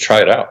 let's try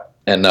it out.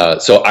 And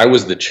so I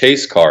was the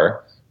chase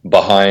car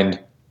behind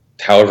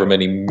however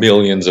many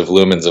millions of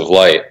lumens of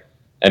light,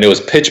 and it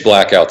was pitch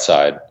black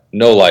outside,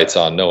 no lights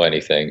on, no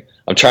anything.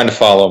 I'm trying to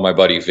follow my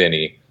buddy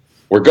Vinny.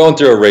 We're going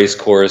through a race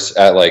course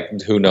at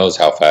who knows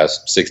how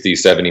fast, 60,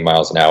 70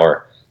 miles an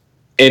hour,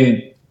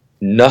 and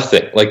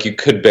nothing. You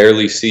could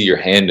barely see your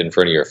hand in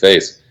front of your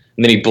face.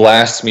 And then he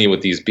blasts me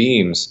with these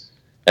beams.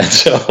 And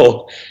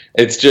so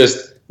it's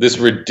just this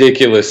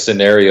ridiculous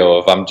scenario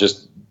of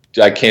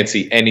I can't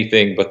see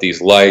anything but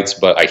these lights,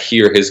 but I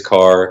hear his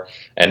car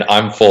and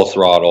I'm full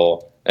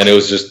throttle. And it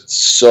was just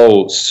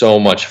so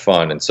much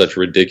fun and such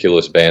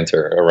ridiculous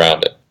banter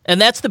around it.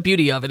 And that's the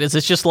beauty of it, is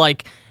it's just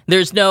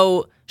there's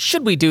no,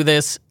 should we do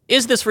this?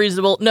 Is this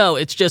reasonable? No,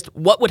 it's just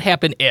what would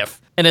happen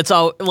if. And it's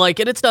all and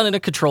it's done in a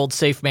controlled,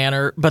 safe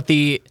manner, but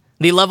the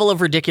level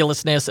of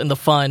ridiculousness and the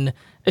fun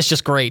is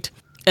just great.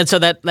 And so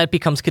that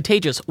becomes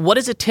contagious. What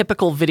does a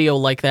typical video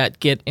like that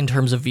get in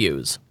terms of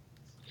views?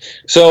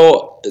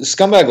 So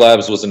Scumbag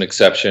Labs was an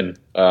exception.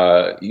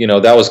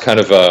 That was kind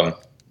of,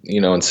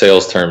 in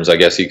sales terms, I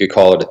guess you could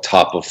call it a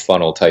top of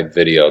funnel type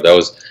video.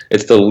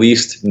 It's the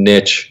least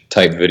niche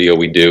type video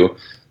we do.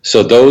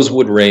 So those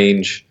would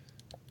range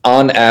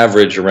on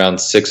average around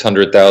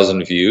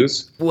 600,000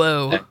 views.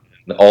 Whoa.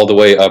 And all the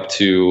way up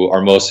to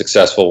our most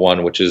successful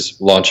one, which is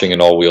launching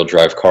an all-wheel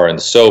drive car in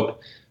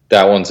soap.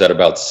 That one's at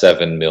about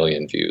 7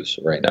 million views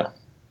right now.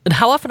 And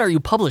how often are you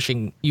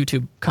publishing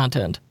YouTube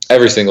content?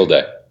 Every single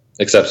day,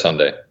 except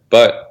Sunday.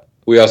 But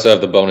we also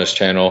have the bonus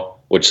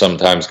channel, which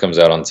sometimes comes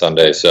out on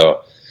Sunday.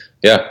 So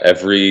yeah,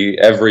 every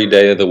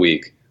day of the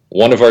week,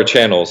 one of our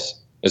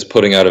channels is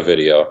putting out a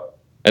video.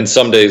 And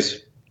some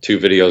days, 2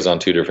 videos on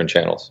 2 different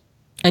channels.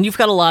 And you've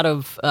got a lot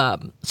of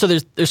so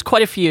there's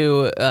quite a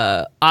few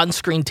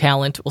on-screen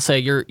talent. We'll say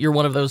you're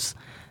one of those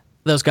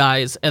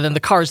guys, and then the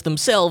cars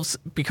themselves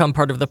become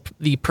part of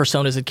the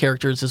personas and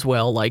characters as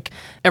well.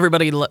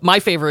 Everybody,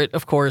 my favorite,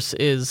 of course,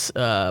 is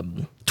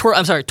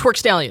Twerk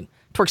Stallion.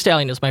 Twerk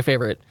Stallion is my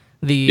favorite.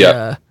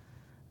 The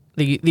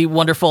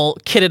wonderful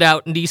kitted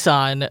out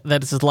Nissan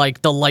that is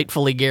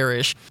delightfully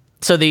garish.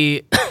 So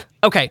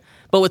okay,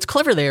 but what's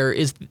clever there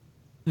is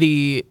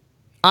the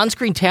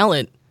on-screen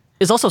talent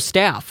is also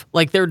staff.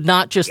 They're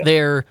not just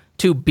there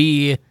to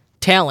be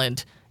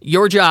talent.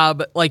 Your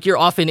job, you're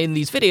often in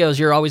these videos,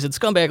 you're always at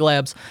Scumbag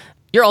Labs,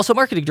 you're also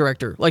marketing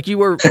director.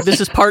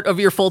 This is part of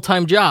your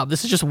full-time job.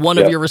 This is just one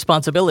of your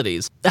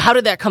responsibilities. How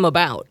did that come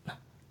about?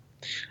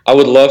 I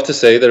would love to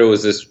say that it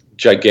was this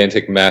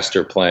gigantic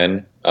master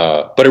plan,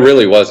 but it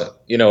really wasn't.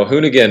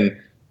 Hoonigan,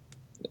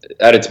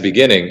 at its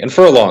beginning, and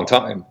for a long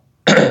time,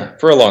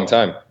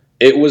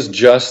 it was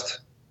just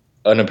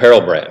an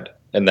apparel brand,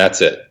 and that's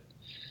it.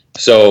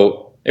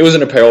 So it was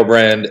an apparel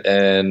brand,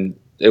 and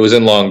it was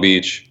in Long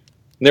Beach.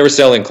 And they were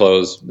selling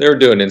clothes. They were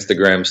doing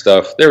Instagram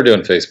stuff. They were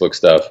doing Facebook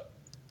stuff.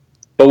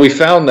 But we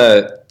found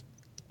that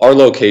our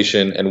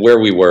location and where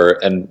we were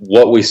and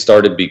what we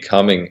started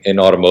becoming in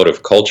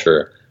automotive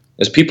culture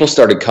is people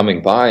started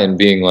coming by and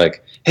being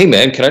like, hey,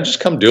 man, can I just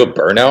come do a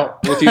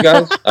burnout with you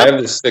guys? I have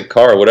this sick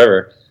car or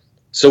whatever.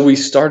 So we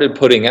started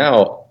putting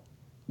out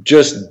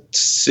just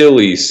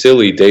silly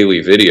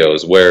daily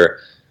videos where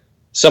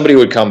somebody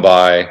would come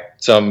by,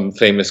 some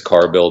famous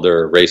car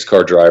builder, race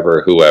car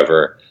driver,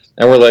 whoever,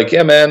 And we're like,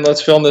 yeah, man,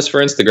 let's film this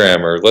for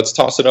Instagram, or let's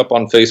toss it up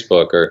on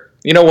Facebook, or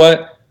you know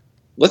what?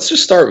 Let's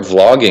just start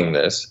vlogging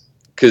this,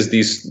 because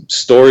these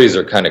stories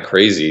are kind of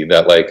crazy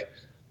that like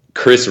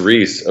Chris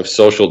Reese of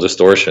Social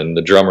Distortion,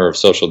 the drummer of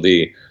Social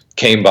D,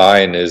 came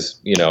by in his,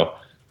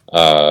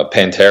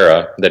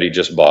 Pantera that he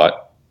just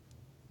bought,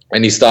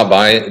 and he stopped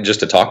by just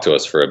to talk to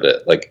us for a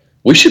bit. Like,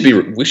 we should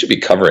be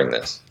covering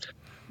this.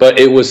 But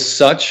it was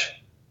such,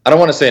 I don't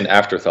want to say an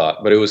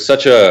afterthought, but it was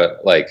such a,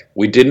 like,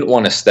 we didn't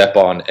want to step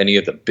on any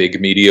of the big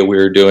media we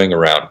were doing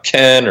around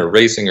Ken or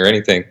racing or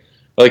anything.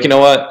 We're like, you know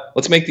what?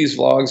 Let's make these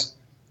vlogs.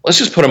 Let's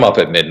just put them up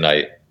at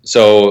midnight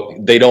so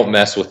they don't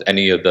mess with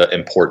any of the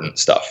important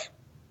stuff.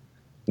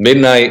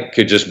 Midnight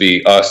could just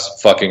be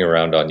us fucking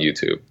around on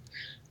YouTube.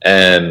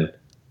 And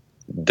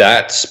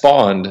that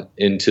spawned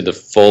into the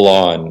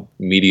full-on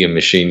media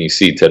machine you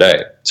see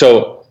today.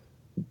 So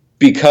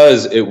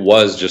because it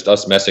was just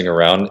us messing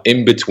around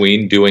in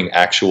between doing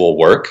actual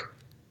work,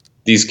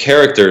 these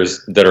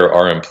characters that are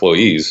our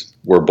employees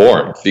were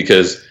born,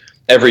 because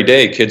every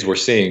day kids were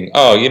seeing,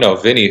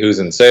 Vinny, who's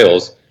in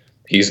sales,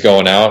 he's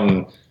going out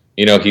and,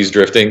 he's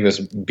drifting this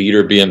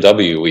beater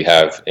BMW we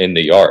have in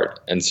the yard.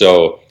 And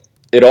so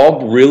it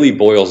all really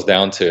boils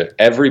down to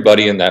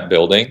everybody in that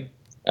building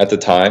at the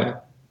time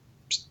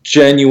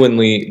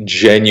genuinely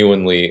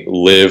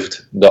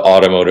lived the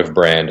automotive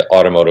brand,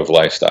 automotive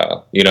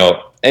lifestyle.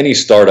 Any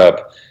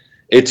startup,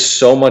 it's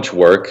so much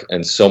work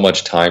and so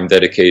much time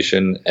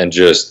dedication and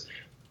just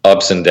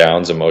ups and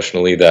downs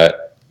emotionally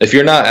that if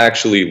you're not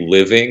actually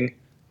living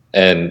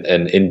and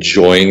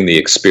enjoying the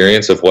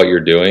experience of what you're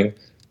doing,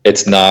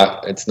 it's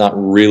not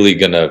really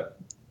gonna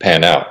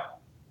pan out.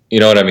 You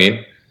know what I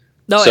mean?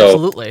 No,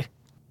 absolutely.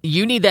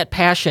 You need that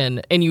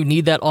passion and you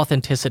need that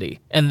authenticity,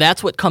 and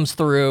that's what comes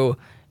through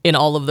in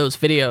all of those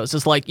videos.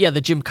 Is like, the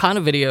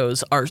Gymkhana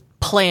videos are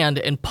planned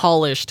and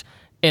polished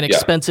and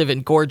expensive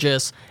and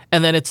gorgeous,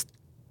 and then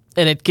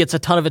it gets a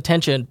ton of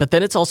attention, but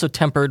then it's also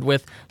tempered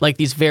with like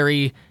these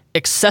very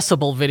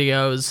accessible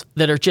videos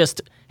that are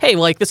just, hey,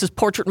 like, this is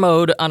portrait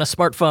mode on a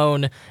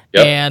smartphone,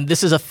 and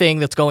this is a thing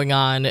that's going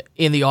on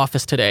in the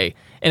office today.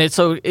 And it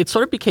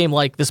sort of became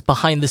like this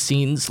behind the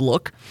scenes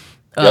look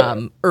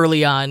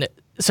early on.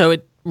 So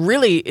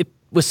it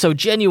was so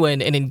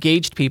genuine and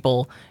engaged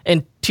people.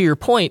 And to your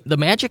point, the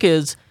magic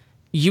is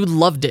you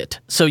loved it,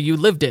 so you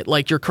lived it.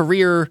 Like, your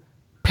career,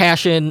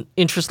 passion,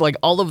 interest, like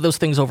all of those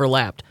things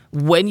overlapped.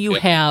 When you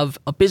have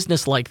a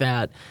business like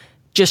that,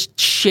 just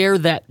share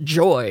that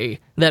joy,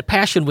 that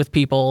passion with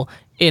people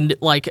in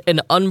like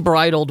an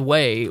unbridled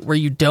way, where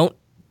you don't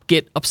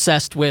get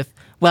obsessed with,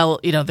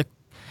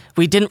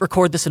 we didn't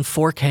record this in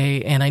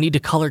 4K and I need to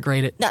color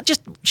grade it. No,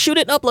 just shoot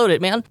it and upload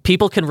it, man.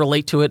 People can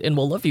relate to it and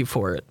will love you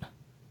for it.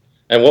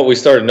 And what we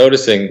started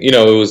noticing, it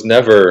was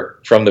never,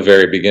 from the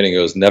very beginning, it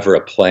was never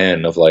a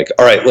plan of like,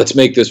 all right, let's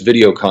make this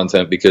video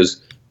content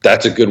because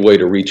that's a good way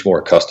to reach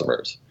more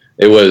customers.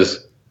 It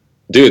was,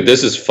 dude,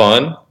 this is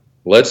fun.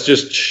 Let's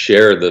just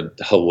share the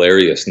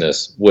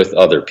hilariousness with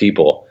other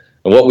people.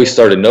 And what we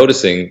started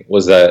noticing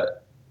was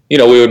that, we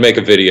would make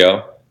a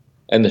video,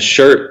 and the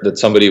shirt that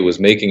somebody was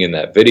making in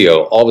that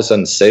video, all of a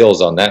sudden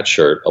sales on that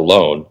shirt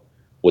alone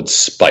would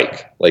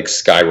spike, like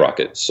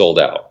skyrocket, sold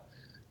out.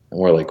 And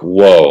we're like,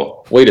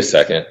 whoa, wait a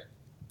second.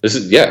 This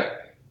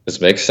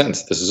makes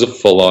sense. This is a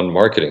full-on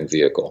marketing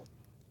vehicle.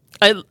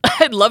 I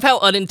love how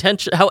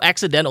how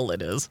accidental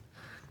it is.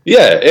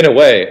 Yeah, in a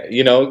way,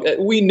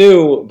 we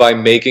knew by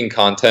making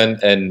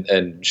content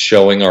and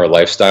showing our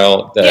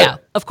lifestyle that, yeah,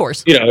 of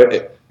course,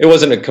 it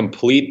wasn't a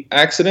complete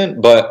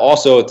accident, but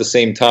also at the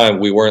same time,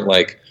 we weren't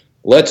like,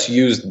 let's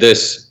use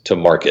this to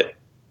market.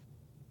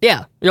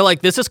 Yeah, you're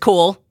like, this is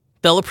cool.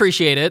 They'll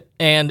appreciate it,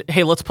 and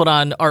hey, let's put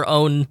on our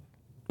own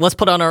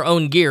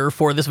gear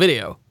for this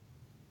video.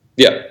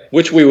 Yeah,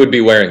 which we would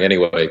be wearing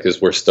anyway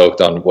because we're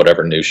stoked on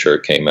whatever new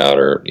shirt came out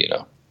or,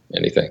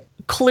 anything.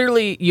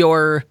 Clearly,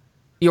 your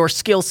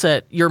skill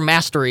set, your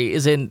mastery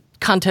is in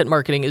content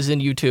marketing, is in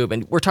YouTube.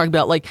 And we're talking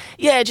about like,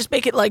 just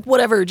make it like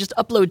whatever, just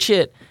upload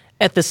shit.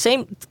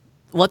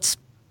 Let's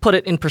put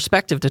it in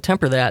perspective to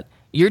temper that.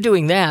 You're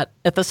doing that.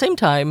 At the same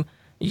time,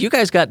 you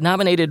guys got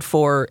nominated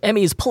for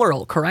Emmys,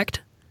 plural,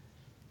 correct?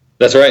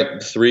 That's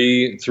right.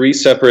 Three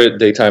separate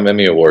Daytime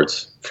Emmy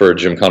Awards for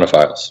Gymkhana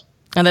Files.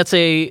 And that's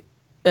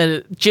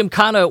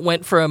Gymkhana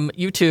went from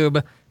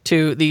YouTube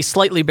to the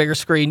slightly bigger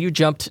screen. You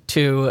jumped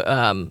to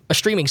a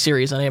streaming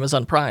series on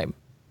Amazon Prime.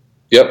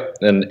 Yep,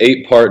 an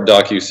 8-part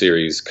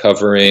docuseries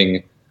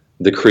covering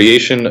the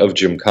creation of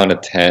Gymkhana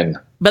 10.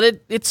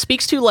 But it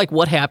speaks to like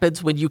what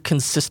happens when you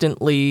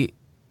consistently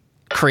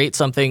create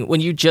something,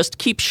 when you just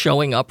keep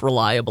showing up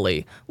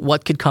reliably,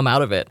 what could come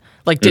out of it.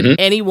 Like, did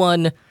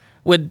anyone,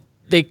 when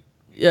they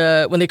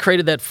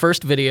created that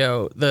first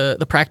video,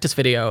 the practice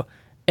video,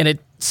 and it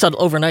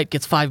overnight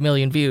gets 5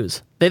 million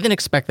views. They didn't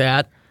expect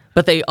that,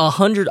 but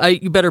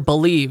you better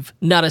believe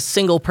not a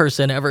single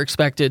person ever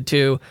expected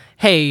to,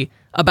 hey,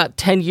 about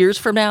 10 years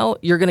from now,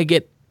 you're going to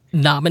get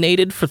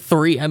nominated for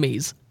 3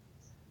 Emmys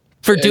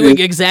for doing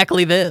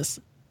exactly this.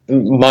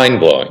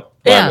 Mind-blowing.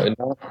 Yeah.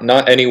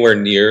 Not anywhere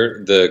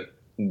near the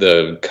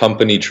the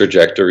company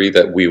trajectory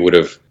that we would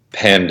have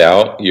panned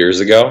out years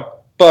ago,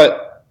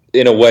 but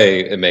in a way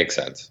it makes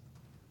sense.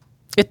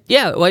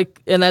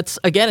 And that's,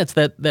 again, it's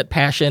that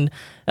passion,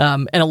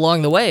 and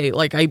along the way,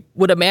 like, I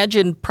would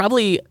imagine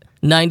probably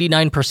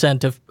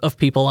 99% of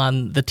people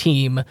on the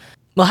team.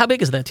 Well, how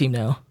big is that team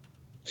now?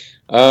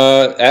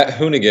 At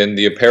Hoonigan,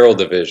 the apparel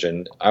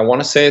division, I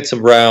want to say it's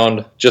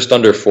around just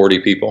under 40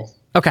 people.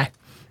 Okay.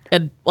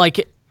 And,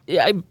 like,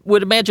 I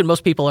would imagine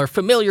most people are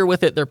familiar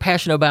with it. They're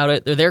passionate about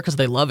it. They're there because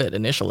they love it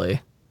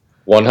initially.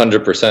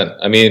 100%.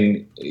 I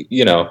mean,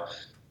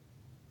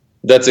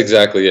 that's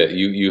exactly it.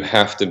 You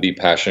have to be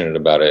passionate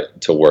about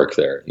it to work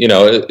there.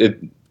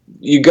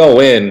 You go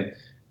in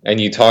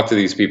and you talk to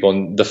these people,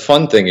 and the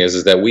fun thing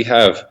is that we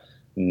have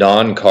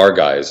non-car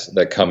guys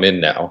that come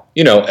in now,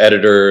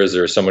 editors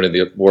or somebody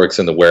that works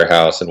in the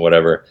warehouse and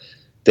whatever.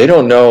 They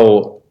don't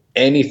know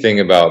anything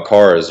about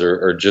cars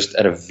or just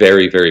at a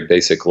very, very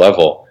basic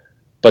level,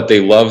 but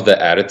they love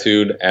the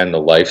attitude and the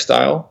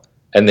lifestyle,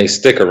 and they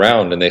stick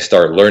around and they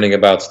start learning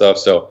about stuff.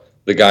 So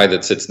the guy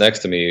that sits next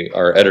to me,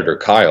 our editor,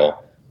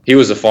 Kyle, he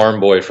was a farm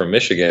boy from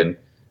Michigan,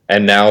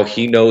 and now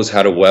he knows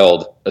how to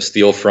weld a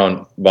steel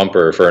front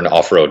bumper for an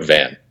off-road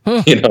van.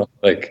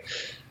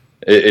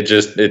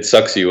 It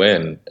sucks you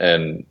in,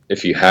 and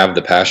if you have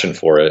the passion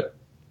for it,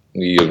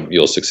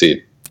 you'll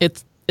succeed.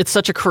 It's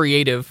such a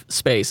creative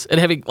space, and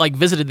having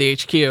visited the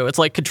HQ, it's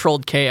like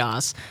controlled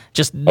chaos.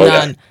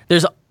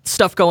 There's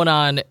stuff going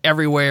on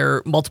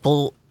everywhere,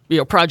 multiple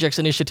projects,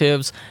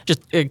 initiatives,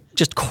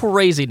 just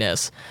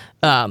craziness.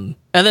 And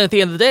then at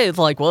the end of the day, it's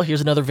like, well,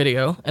 here's another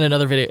video, and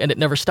it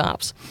never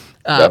stops.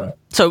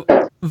 So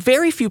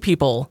very few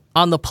people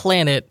on the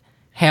planet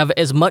have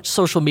as much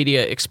social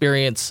media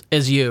experience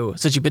as you,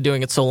 since you've been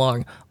doing it so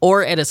long,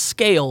 or at a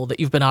scale that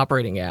you've been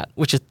operating at,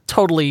 which is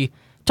totally,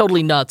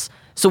 totally nuts.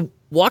 So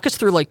walk us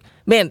through,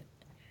 man,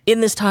 in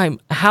this time,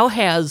 how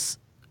has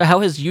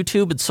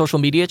YouTube and social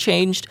media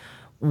changed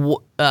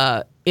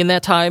in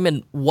that time,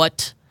 and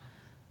what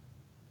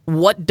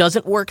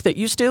doesn't work that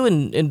used to,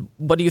 and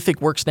what do you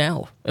think works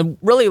now? And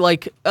really,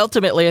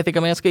 ultimately, I think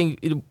I'm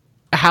asking,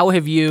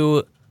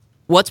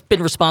 what's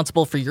been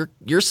responsible for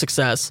your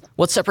success?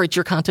 What separates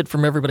your content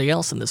from everybody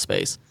else in this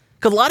space?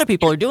 Because a lot of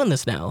people are doing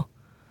this now.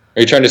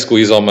 Are you trying to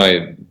squeeze all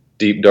my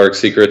deep, dark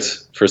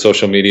secrets for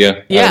social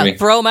media? Yeah,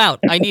 throw them out.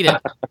 I need it.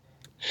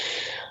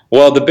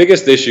 Well, the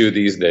biggest issue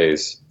these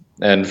days,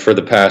 and for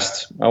the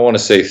past, I want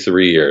to say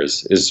 3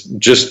 years, is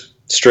just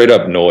straight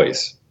up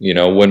noise.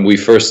 When we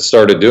first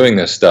started doing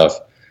this stuff,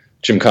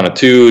 Gymkhana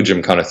 2,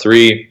 Gymkhana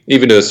 3,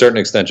 even to a certain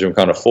extent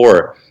Gymkhana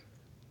 4,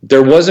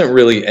 there wasn't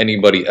really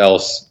anybody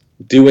else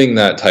doing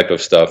that type of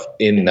stuff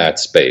in that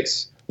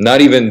space.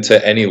 Not even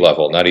to any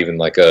level, not even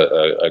like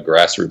a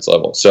grassroots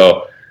level.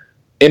 So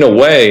in a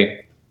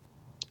way,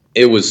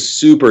 it was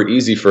super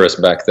easy for us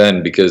back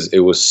then because it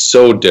was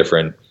so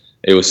different.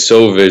 It was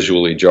so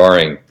visually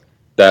jarring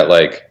that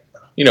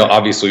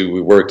obviously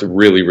we worked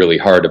really, really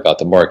hard about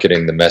the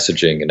marketing, the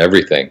messaging, and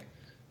everything.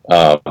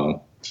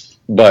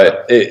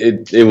 But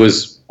it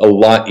was a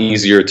lot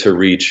easier to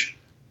reach.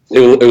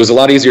 It was a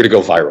lot easier to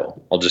go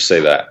viral. I'll just say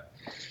that.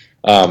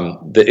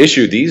 The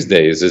issue these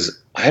days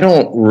is I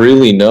don't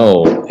really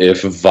know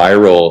if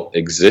viral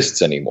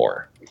exists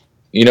anymore.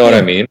 You know what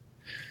I mean?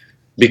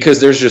 Because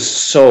there's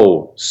just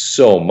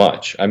so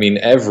much. I mean,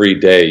 every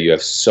day you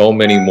have so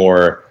many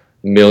more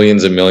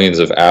millions and millions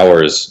of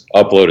hours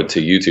uploaded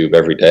to YouTube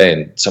every day,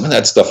 and some of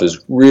that stuff is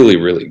really,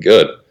 really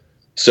good.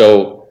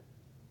 So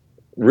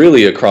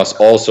really across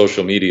all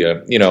social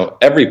media,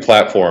 every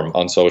platform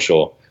on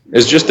social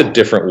is just a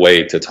different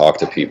way to talk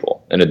to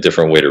people and a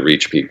different way to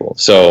reach people.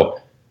 So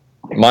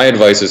my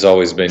advice has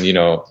always been,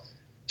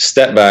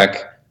 step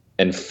back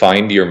and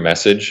find your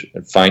message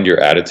and find your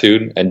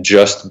attitude and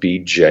just be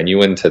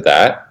genuine to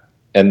that.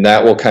 And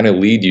that will kind of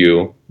lead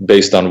you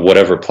based on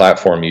whatever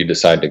platform you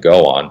decide to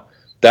go on.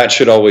 That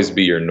should always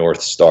be your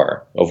North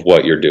Star of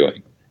what you're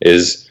doing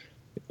is,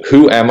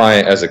 who am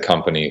I as a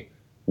company?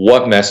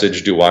 What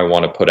message do I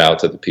want to put out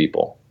to the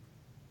people?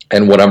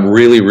 And what I'm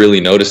really,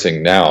 really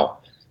noticing now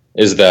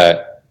is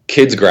that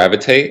kids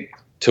gravitate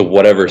to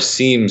whatever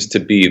seems to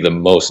be the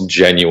most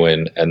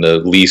genuine and the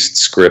least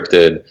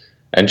scripted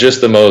and just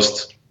the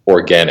most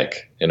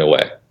organic in a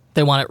way.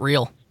 They want it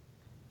real.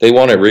 They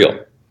want it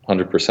real,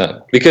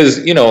 100%. Because,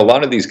 a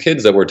lot of these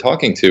kids that we're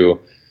talking to,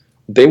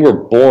 they were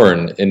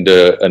born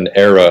into an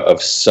era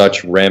of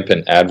such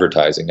rampant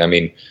advertising. I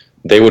mean,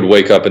 they would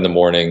wake up in the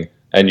morning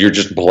and you're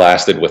just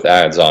blasted with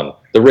ads on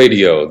the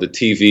radio, the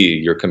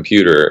TV, your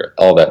computer,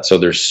 all that. So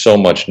there's so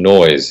much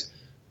noise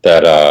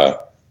that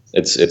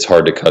it's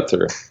hard to cut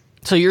through.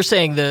 So you're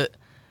saying that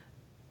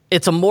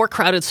it's a more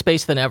crowded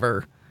space than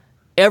ever.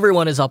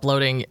 Everyone is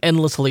uploading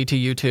endlessly to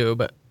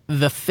YouTube.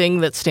 The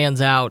thing that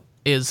stands out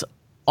is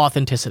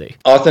authenticity.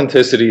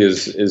 Authenticity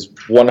is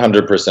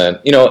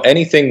 100%.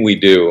 Anything we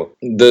do,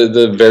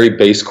 the very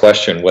base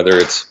question, whether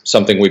it's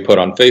something we put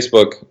on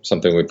Facebook,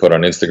 something we put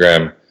on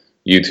Instagram,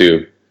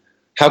 YouTube,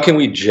 how can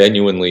we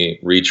genuinely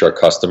reach our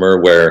customer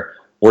where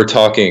we're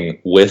talking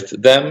with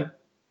them,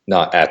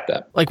 not at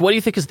them. Like, what do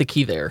you think is the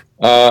key there?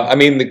 I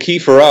mean, the key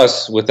for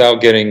us,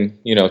 without getting,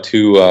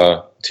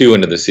 too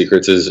into the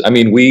secrets, is, I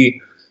mean,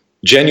 we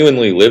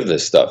genuinely live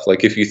this stuff.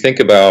 Like, if you think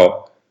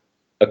about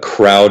a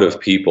crowd of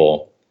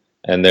people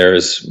and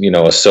there's,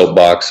 a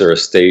soapbox or a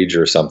stage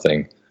or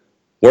something,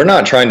 we're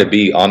not trying to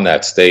be on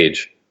that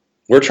stage.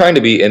 We're trying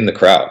to be in the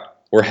crowd.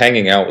 We're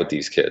hanging out with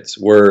these kids.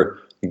 We're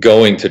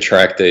going to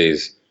track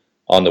days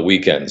on the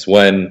weekends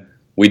when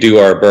we do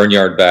our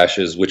Burnyard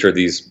Bashes, which are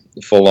these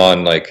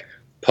full-on, like,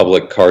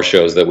 public car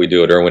shows that we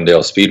do at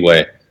Irwindale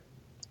Speedway.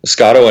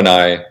 Scotto and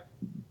I,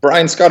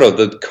 Brian Scotto,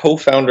 the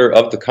co-founder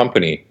of the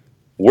company,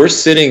 we're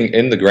sitting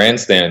in the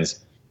grandstands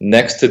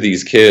next to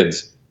these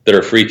kids that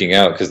are freaking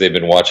out because they've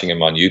been watching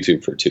him on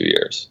YouTube for 2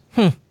 years.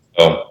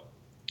 So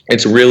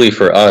it's really,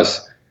 for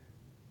us,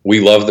 we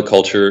love the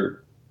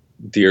culture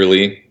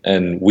dearly,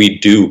 and we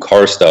do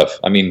car stuff.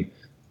 I mean,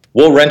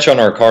 we'll wrench on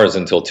our cars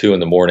until 2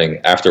 a.m.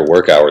 after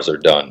work hours are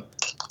done,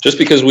 just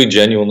because we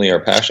genuinely are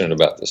passionate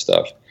about this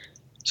stuff.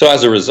 So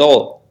as a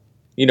result,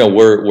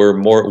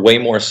 we're way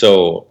more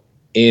so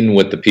in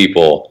with the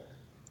people,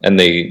 and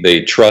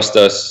they trust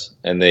us,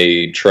 and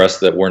they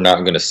trust that we're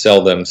not going to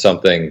sell them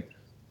something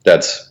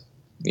that's,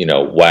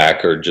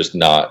 whack or just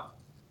not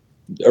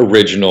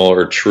original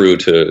or true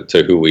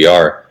to who we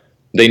are.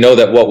 They know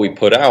that what we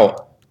put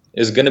out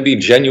is going to be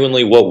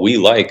genuinely what we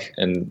like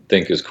and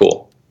think is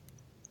cool.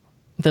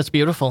 That's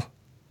beautiful.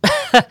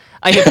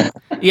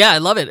 I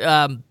love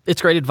it.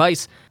 It's great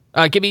advice.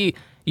 Give me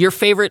your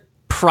favorite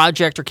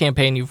project or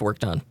campaign you've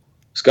worked on.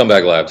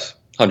 Scumbag Labs,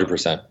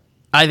 100%.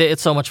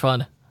 It's so much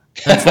fun.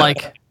 It's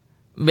like,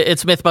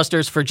 it's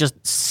Mythbusters for just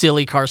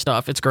silly car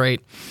stuff. It's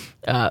great.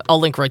 I'll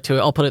link right to it.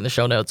 I'll put it in the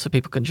show notes so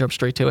people can jump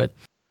straight to it.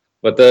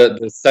 But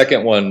the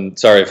second one,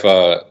 sorry if,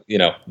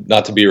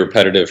 not to be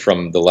repetitive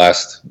from the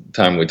last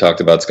time we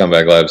talked about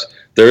Scumbag Labs,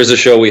 there is a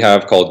show we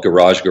have called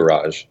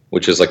Garage,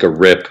 which is like a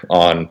rip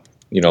on,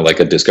 like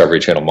a Discovery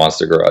Channel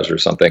Monster Garage or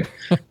something.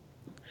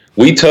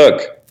 We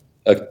took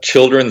a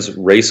children's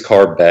race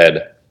car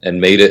bed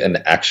and made it an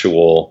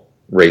actual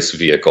race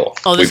vehicle.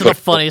 Oh, this is the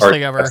funniest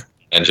thing ever.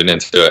 Engine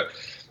into it.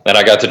 And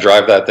I got to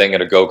drive that thing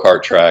at a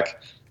go-kart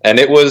track. And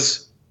it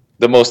was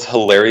the most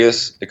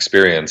hilarious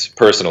experience,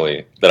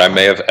 personally, that I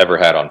may have ever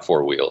had on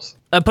 4 wheels.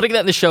 I'm putting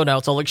that in the show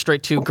notes. I'll link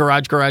straight to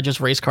Garage's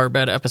race car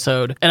bed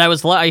episode. And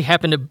I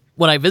happened to,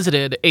 when I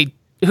visited a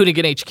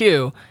Hoonigan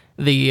HQ,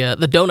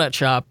 the donut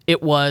shop,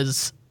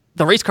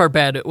 the race car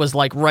bed was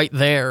like right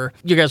there.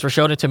 You guys were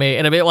showing it to me,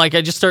 and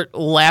I just start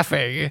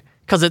laughing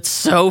because it's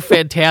so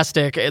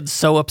fantastic and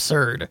so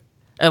absurd.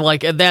 And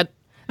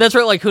that's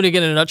right, like Hoonigan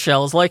in a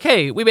nutshell is like,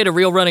 hey, we made a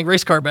real running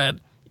race car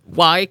bed.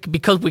 Why?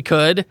 Because we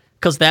could.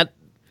 Because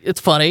it's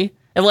funny.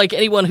 And like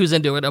anyone who's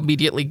into it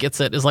immediately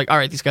gets it. Is like, all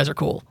right, these guys are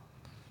cool.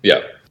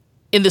 Yeah.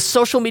 In the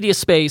social media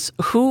space,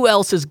 who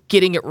else is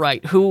getting it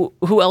right? Who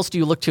else do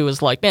you look to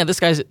as like, man, these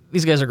guys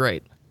are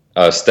great?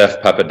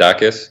 Steph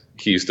Papadakis.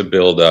 He used to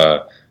build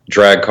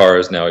drag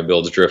cars. Now he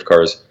builds drift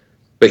cars.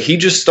 But he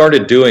just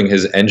started doing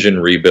his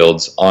engine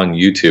rebuilds on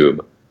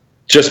YouTube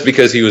just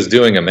because he was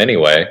doing them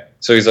anyway.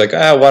 So he's like,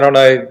 why don't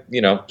I,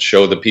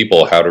 show the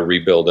people how to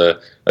rebuild a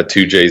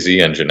 2JZ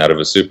engine out of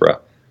a Supra.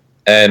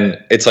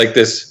 And it's like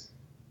this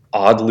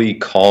oddly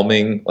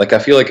calming, like I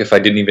feel like if I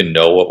didn't even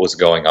know what was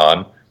going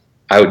on,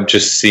 I would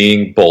just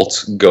seeing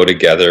bolts go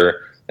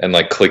together and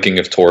like clicking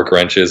of torque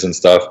wrenches and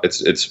stuff.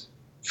 It's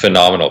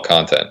phenomenal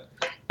content.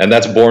 And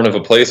that's born of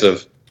a place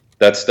of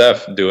that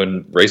Steph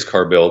doing race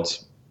car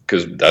builds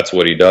because that's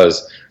what he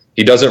does.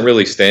 He doesn't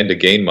really stand to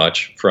gain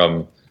much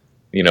from,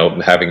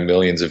 having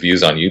millions of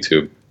views on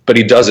YouTube, but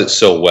he does it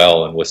so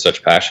well and with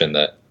such passion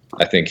that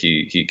I think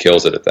he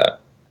kills it at that.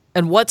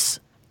 And what's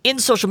in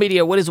social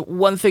media? What is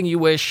one thing you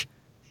wish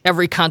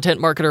every content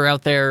marketer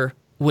out there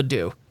would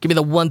do? Give me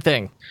the one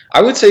thing.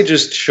 I would say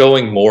just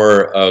showing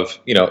more of,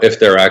 if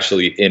they're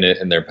actually in it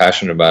and they're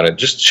passionate about it,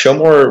 just show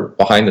more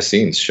behind the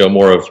scenes, show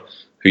more of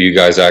who you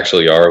guys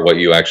actually are, what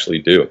you actually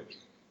do.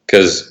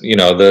 Because,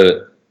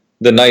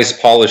 the nice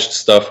polished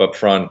stuff up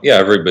front, yeah,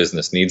 every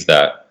business needs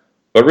that.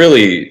 But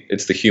really,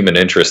 it's the human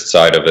interest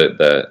side of it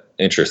that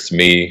interests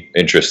me,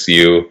 interests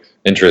you,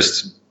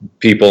 interests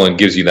people, and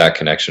gives you that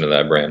connection to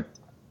that brand.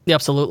 Yeah,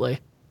 absolutely.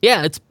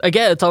 Yeah, it's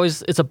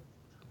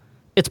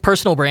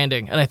personal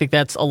branding, and I think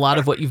that's a lot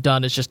of what you've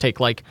done is just take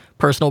like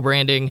personal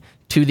branding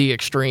to the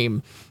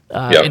extreme,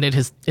 and it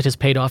has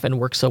paid off and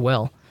worked so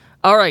well.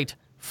 All right,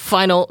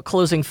 final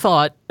closing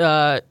thought.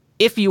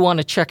 If you want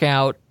to check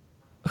out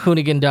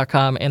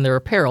Hoonigan.com and their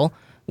apparel,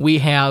 we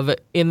have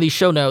in the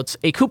show notes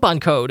a coupon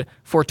code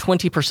for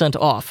 20%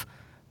 off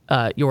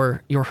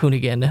your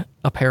Hoonigan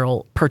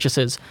apparel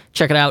purchases.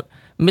 Check it out.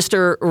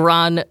 Mr.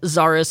 Ron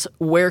Zaris,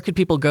 where could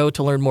people go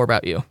to learn more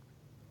about you?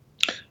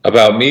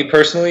 About me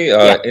personally,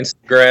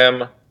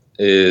 Instagram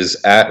is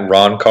at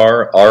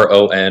Roncar,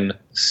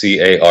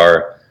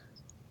 RONCAR.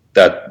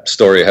 That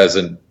story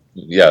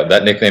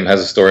that nickname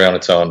has a story on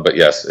its own, but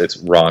yes, it's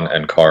Ron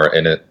and Car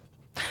in it.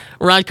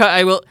 Ron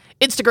Carr,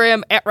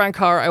 Instagram at Ron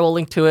Carr, I will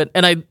link to it.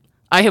 And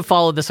I have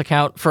followed this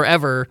account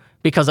forever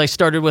because I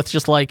started with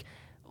just like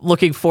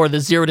looking for the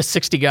 0 to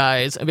 60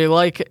 guys. I mean,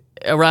 like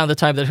around the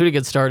time that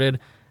Hoonigan started,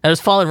 and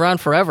it's fallen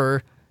around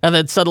forever. And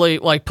then suddenly,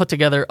 like, put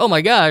together, oh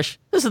my gosh,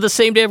 this is the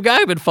same damn guy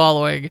I've been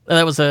following. And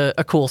that was a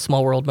cool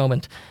small world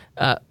moment.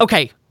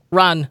 Okay,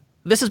 Ron,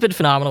 this has been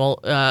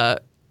phenomenal.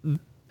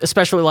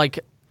 Especially,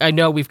 like, I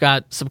know we've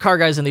got some car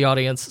guys in the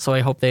audience, so I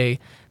hope they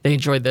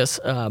enjoyed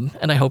this.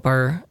 And I hope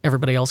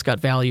everybody else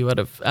got value out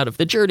of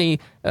the journey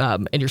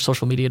and your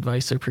social media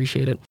advice. I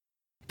appreciate it.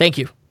 Thank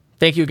you.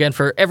 Thank you again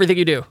for everything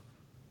you do.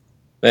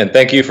 Man,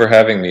 thank you for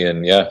having me.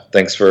 And yeah,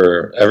 thanks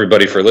for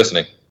everybody for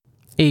listening.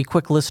 A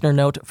quick listener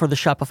note for the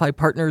Shopify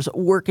partners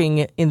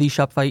working in the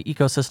Shopify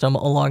ecosystem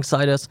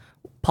alongside us.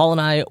 Paul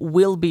and I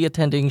will be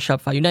attending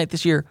Shopify Unite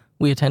this year.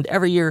 We attend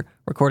every year,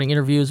 recording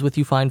interviews with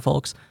you fine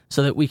folks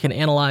so that we can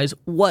analyze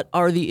what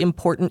are the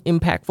important,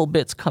 impactful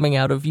bits coming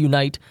out of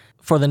Unite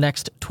for the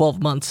next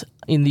 12 months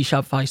in the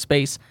Shopify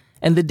space.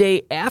 And the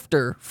day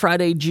after,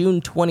 Friday, June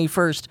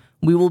 21st,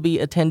 we will be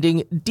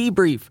attending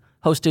Debrief,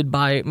 hosted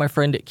by my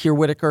friend Keir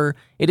Whitaker.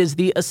 It is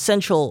the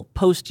essential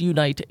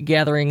post-Unite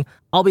gathering.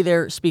 I'll be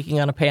there speaking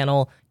on a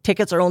panel.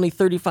 Tickets are only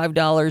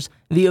 $35.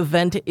 The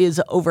event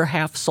is over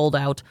half sold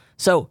out.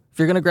 So if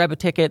you're going to grab a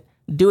ticket,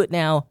 do it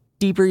now.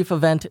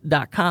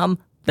 Debriefevent.com.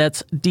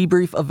 That's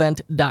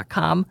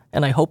debriefevent.com,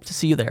 and I hope to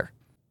see you there.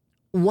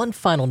 One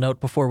final note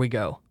before we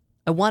go.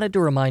 I wanted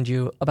to remind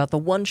you about the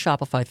one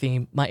Shopify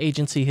theme my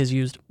agency has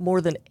used more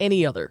than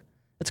any other.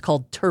 It's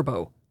called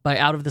Turbo by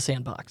Out of the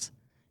Sandbox.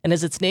 And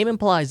as its name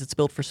implies, it's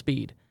built for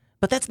speed.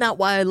 But that's not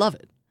why I love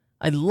it.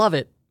 I love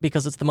it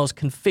because it's the most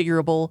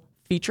configurable,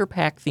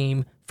 feature-packed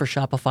theme for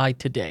Shopify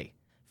today.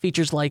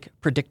 Features like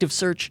predictive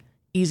search,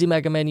 easy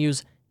mega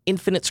menus,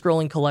 infinite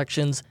scrolling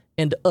collections,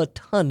 and a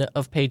ton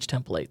of page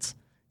templates.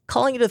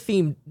 Calling it a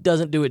theme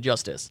doesn't do it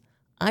justice.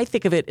 I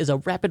think of it as a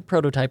rapid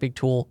prototyping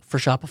tool for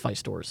Shopify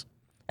stores.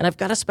 And I've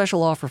got a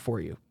special offer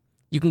for you.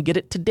 You can get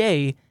it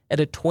today at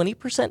a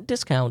 20%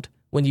 discount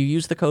when you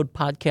use the code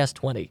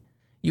podcast20.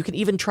 You can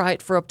even try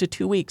it for up to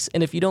 2 weeks,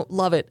 and if you don't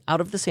love it,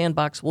 Out of the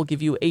Sandbox will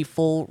give you a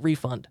full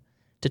refund.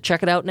 To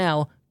check it out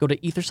now, go to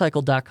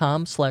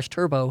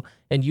ethercycle.com/turbo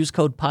and use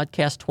code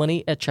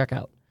podcast20 at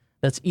checkout.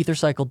 That's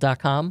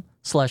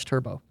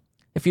ethercycle.com/turbo.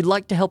 If you'd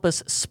like to help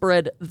us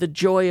spread the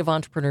joy of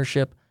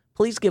entrepreneurship,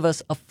 please give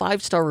us a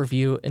 5-star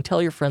review and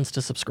tell your friends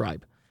to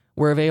subscribe.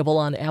 We're available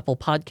on Apple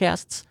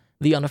Podcasts,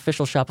 the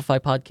unofficial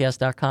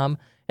ShopifyPodcast.com,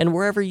 and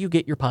wherever you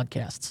get your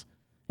podcasts.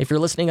 If you're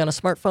listening on a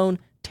smartphone,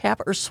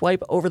 tap or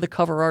swipe over the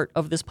cover art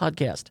of this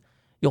podcast.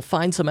 You'll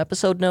find some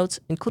episode notes,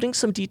 including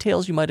some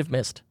details you might have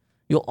missed.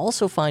 You'll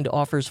also find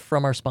offers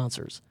from our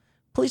sponsors.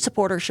 Please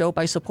support our show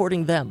by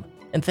supporting them,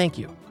 and thank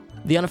you.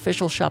 The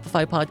unofficial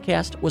Shopify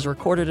podcast was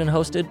recorded and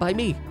hosted by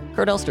me,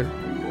 Kurt Elster,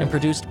 and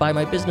produced by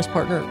my business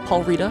partner,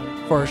 Paul Rita,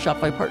 for our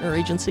Shopify partner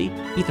agency,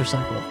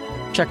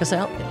 EtherCycle. Check us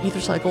out at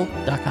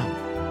ethercycle.com.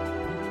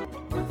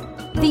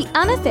 The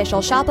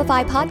unofficial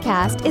Shopify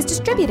podcast is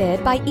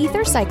distributed by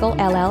EtherCycle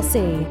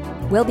LLC.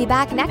 We'll be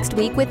back next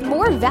week with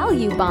more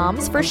value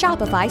bombs for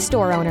Shopify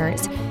store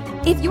owners.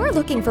 If you're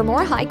looking for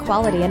more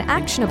high-quality and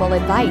actionable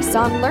advice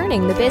on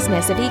learning the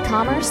business of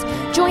e-commerce,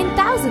 join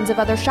thousands of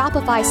other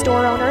Shopify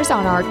store owners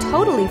on our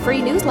totally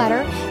free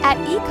newsletter at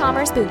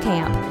e-commerce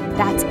bootcamp.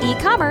 That's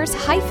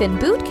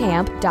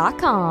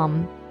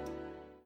e-commerce-bootcamp.com.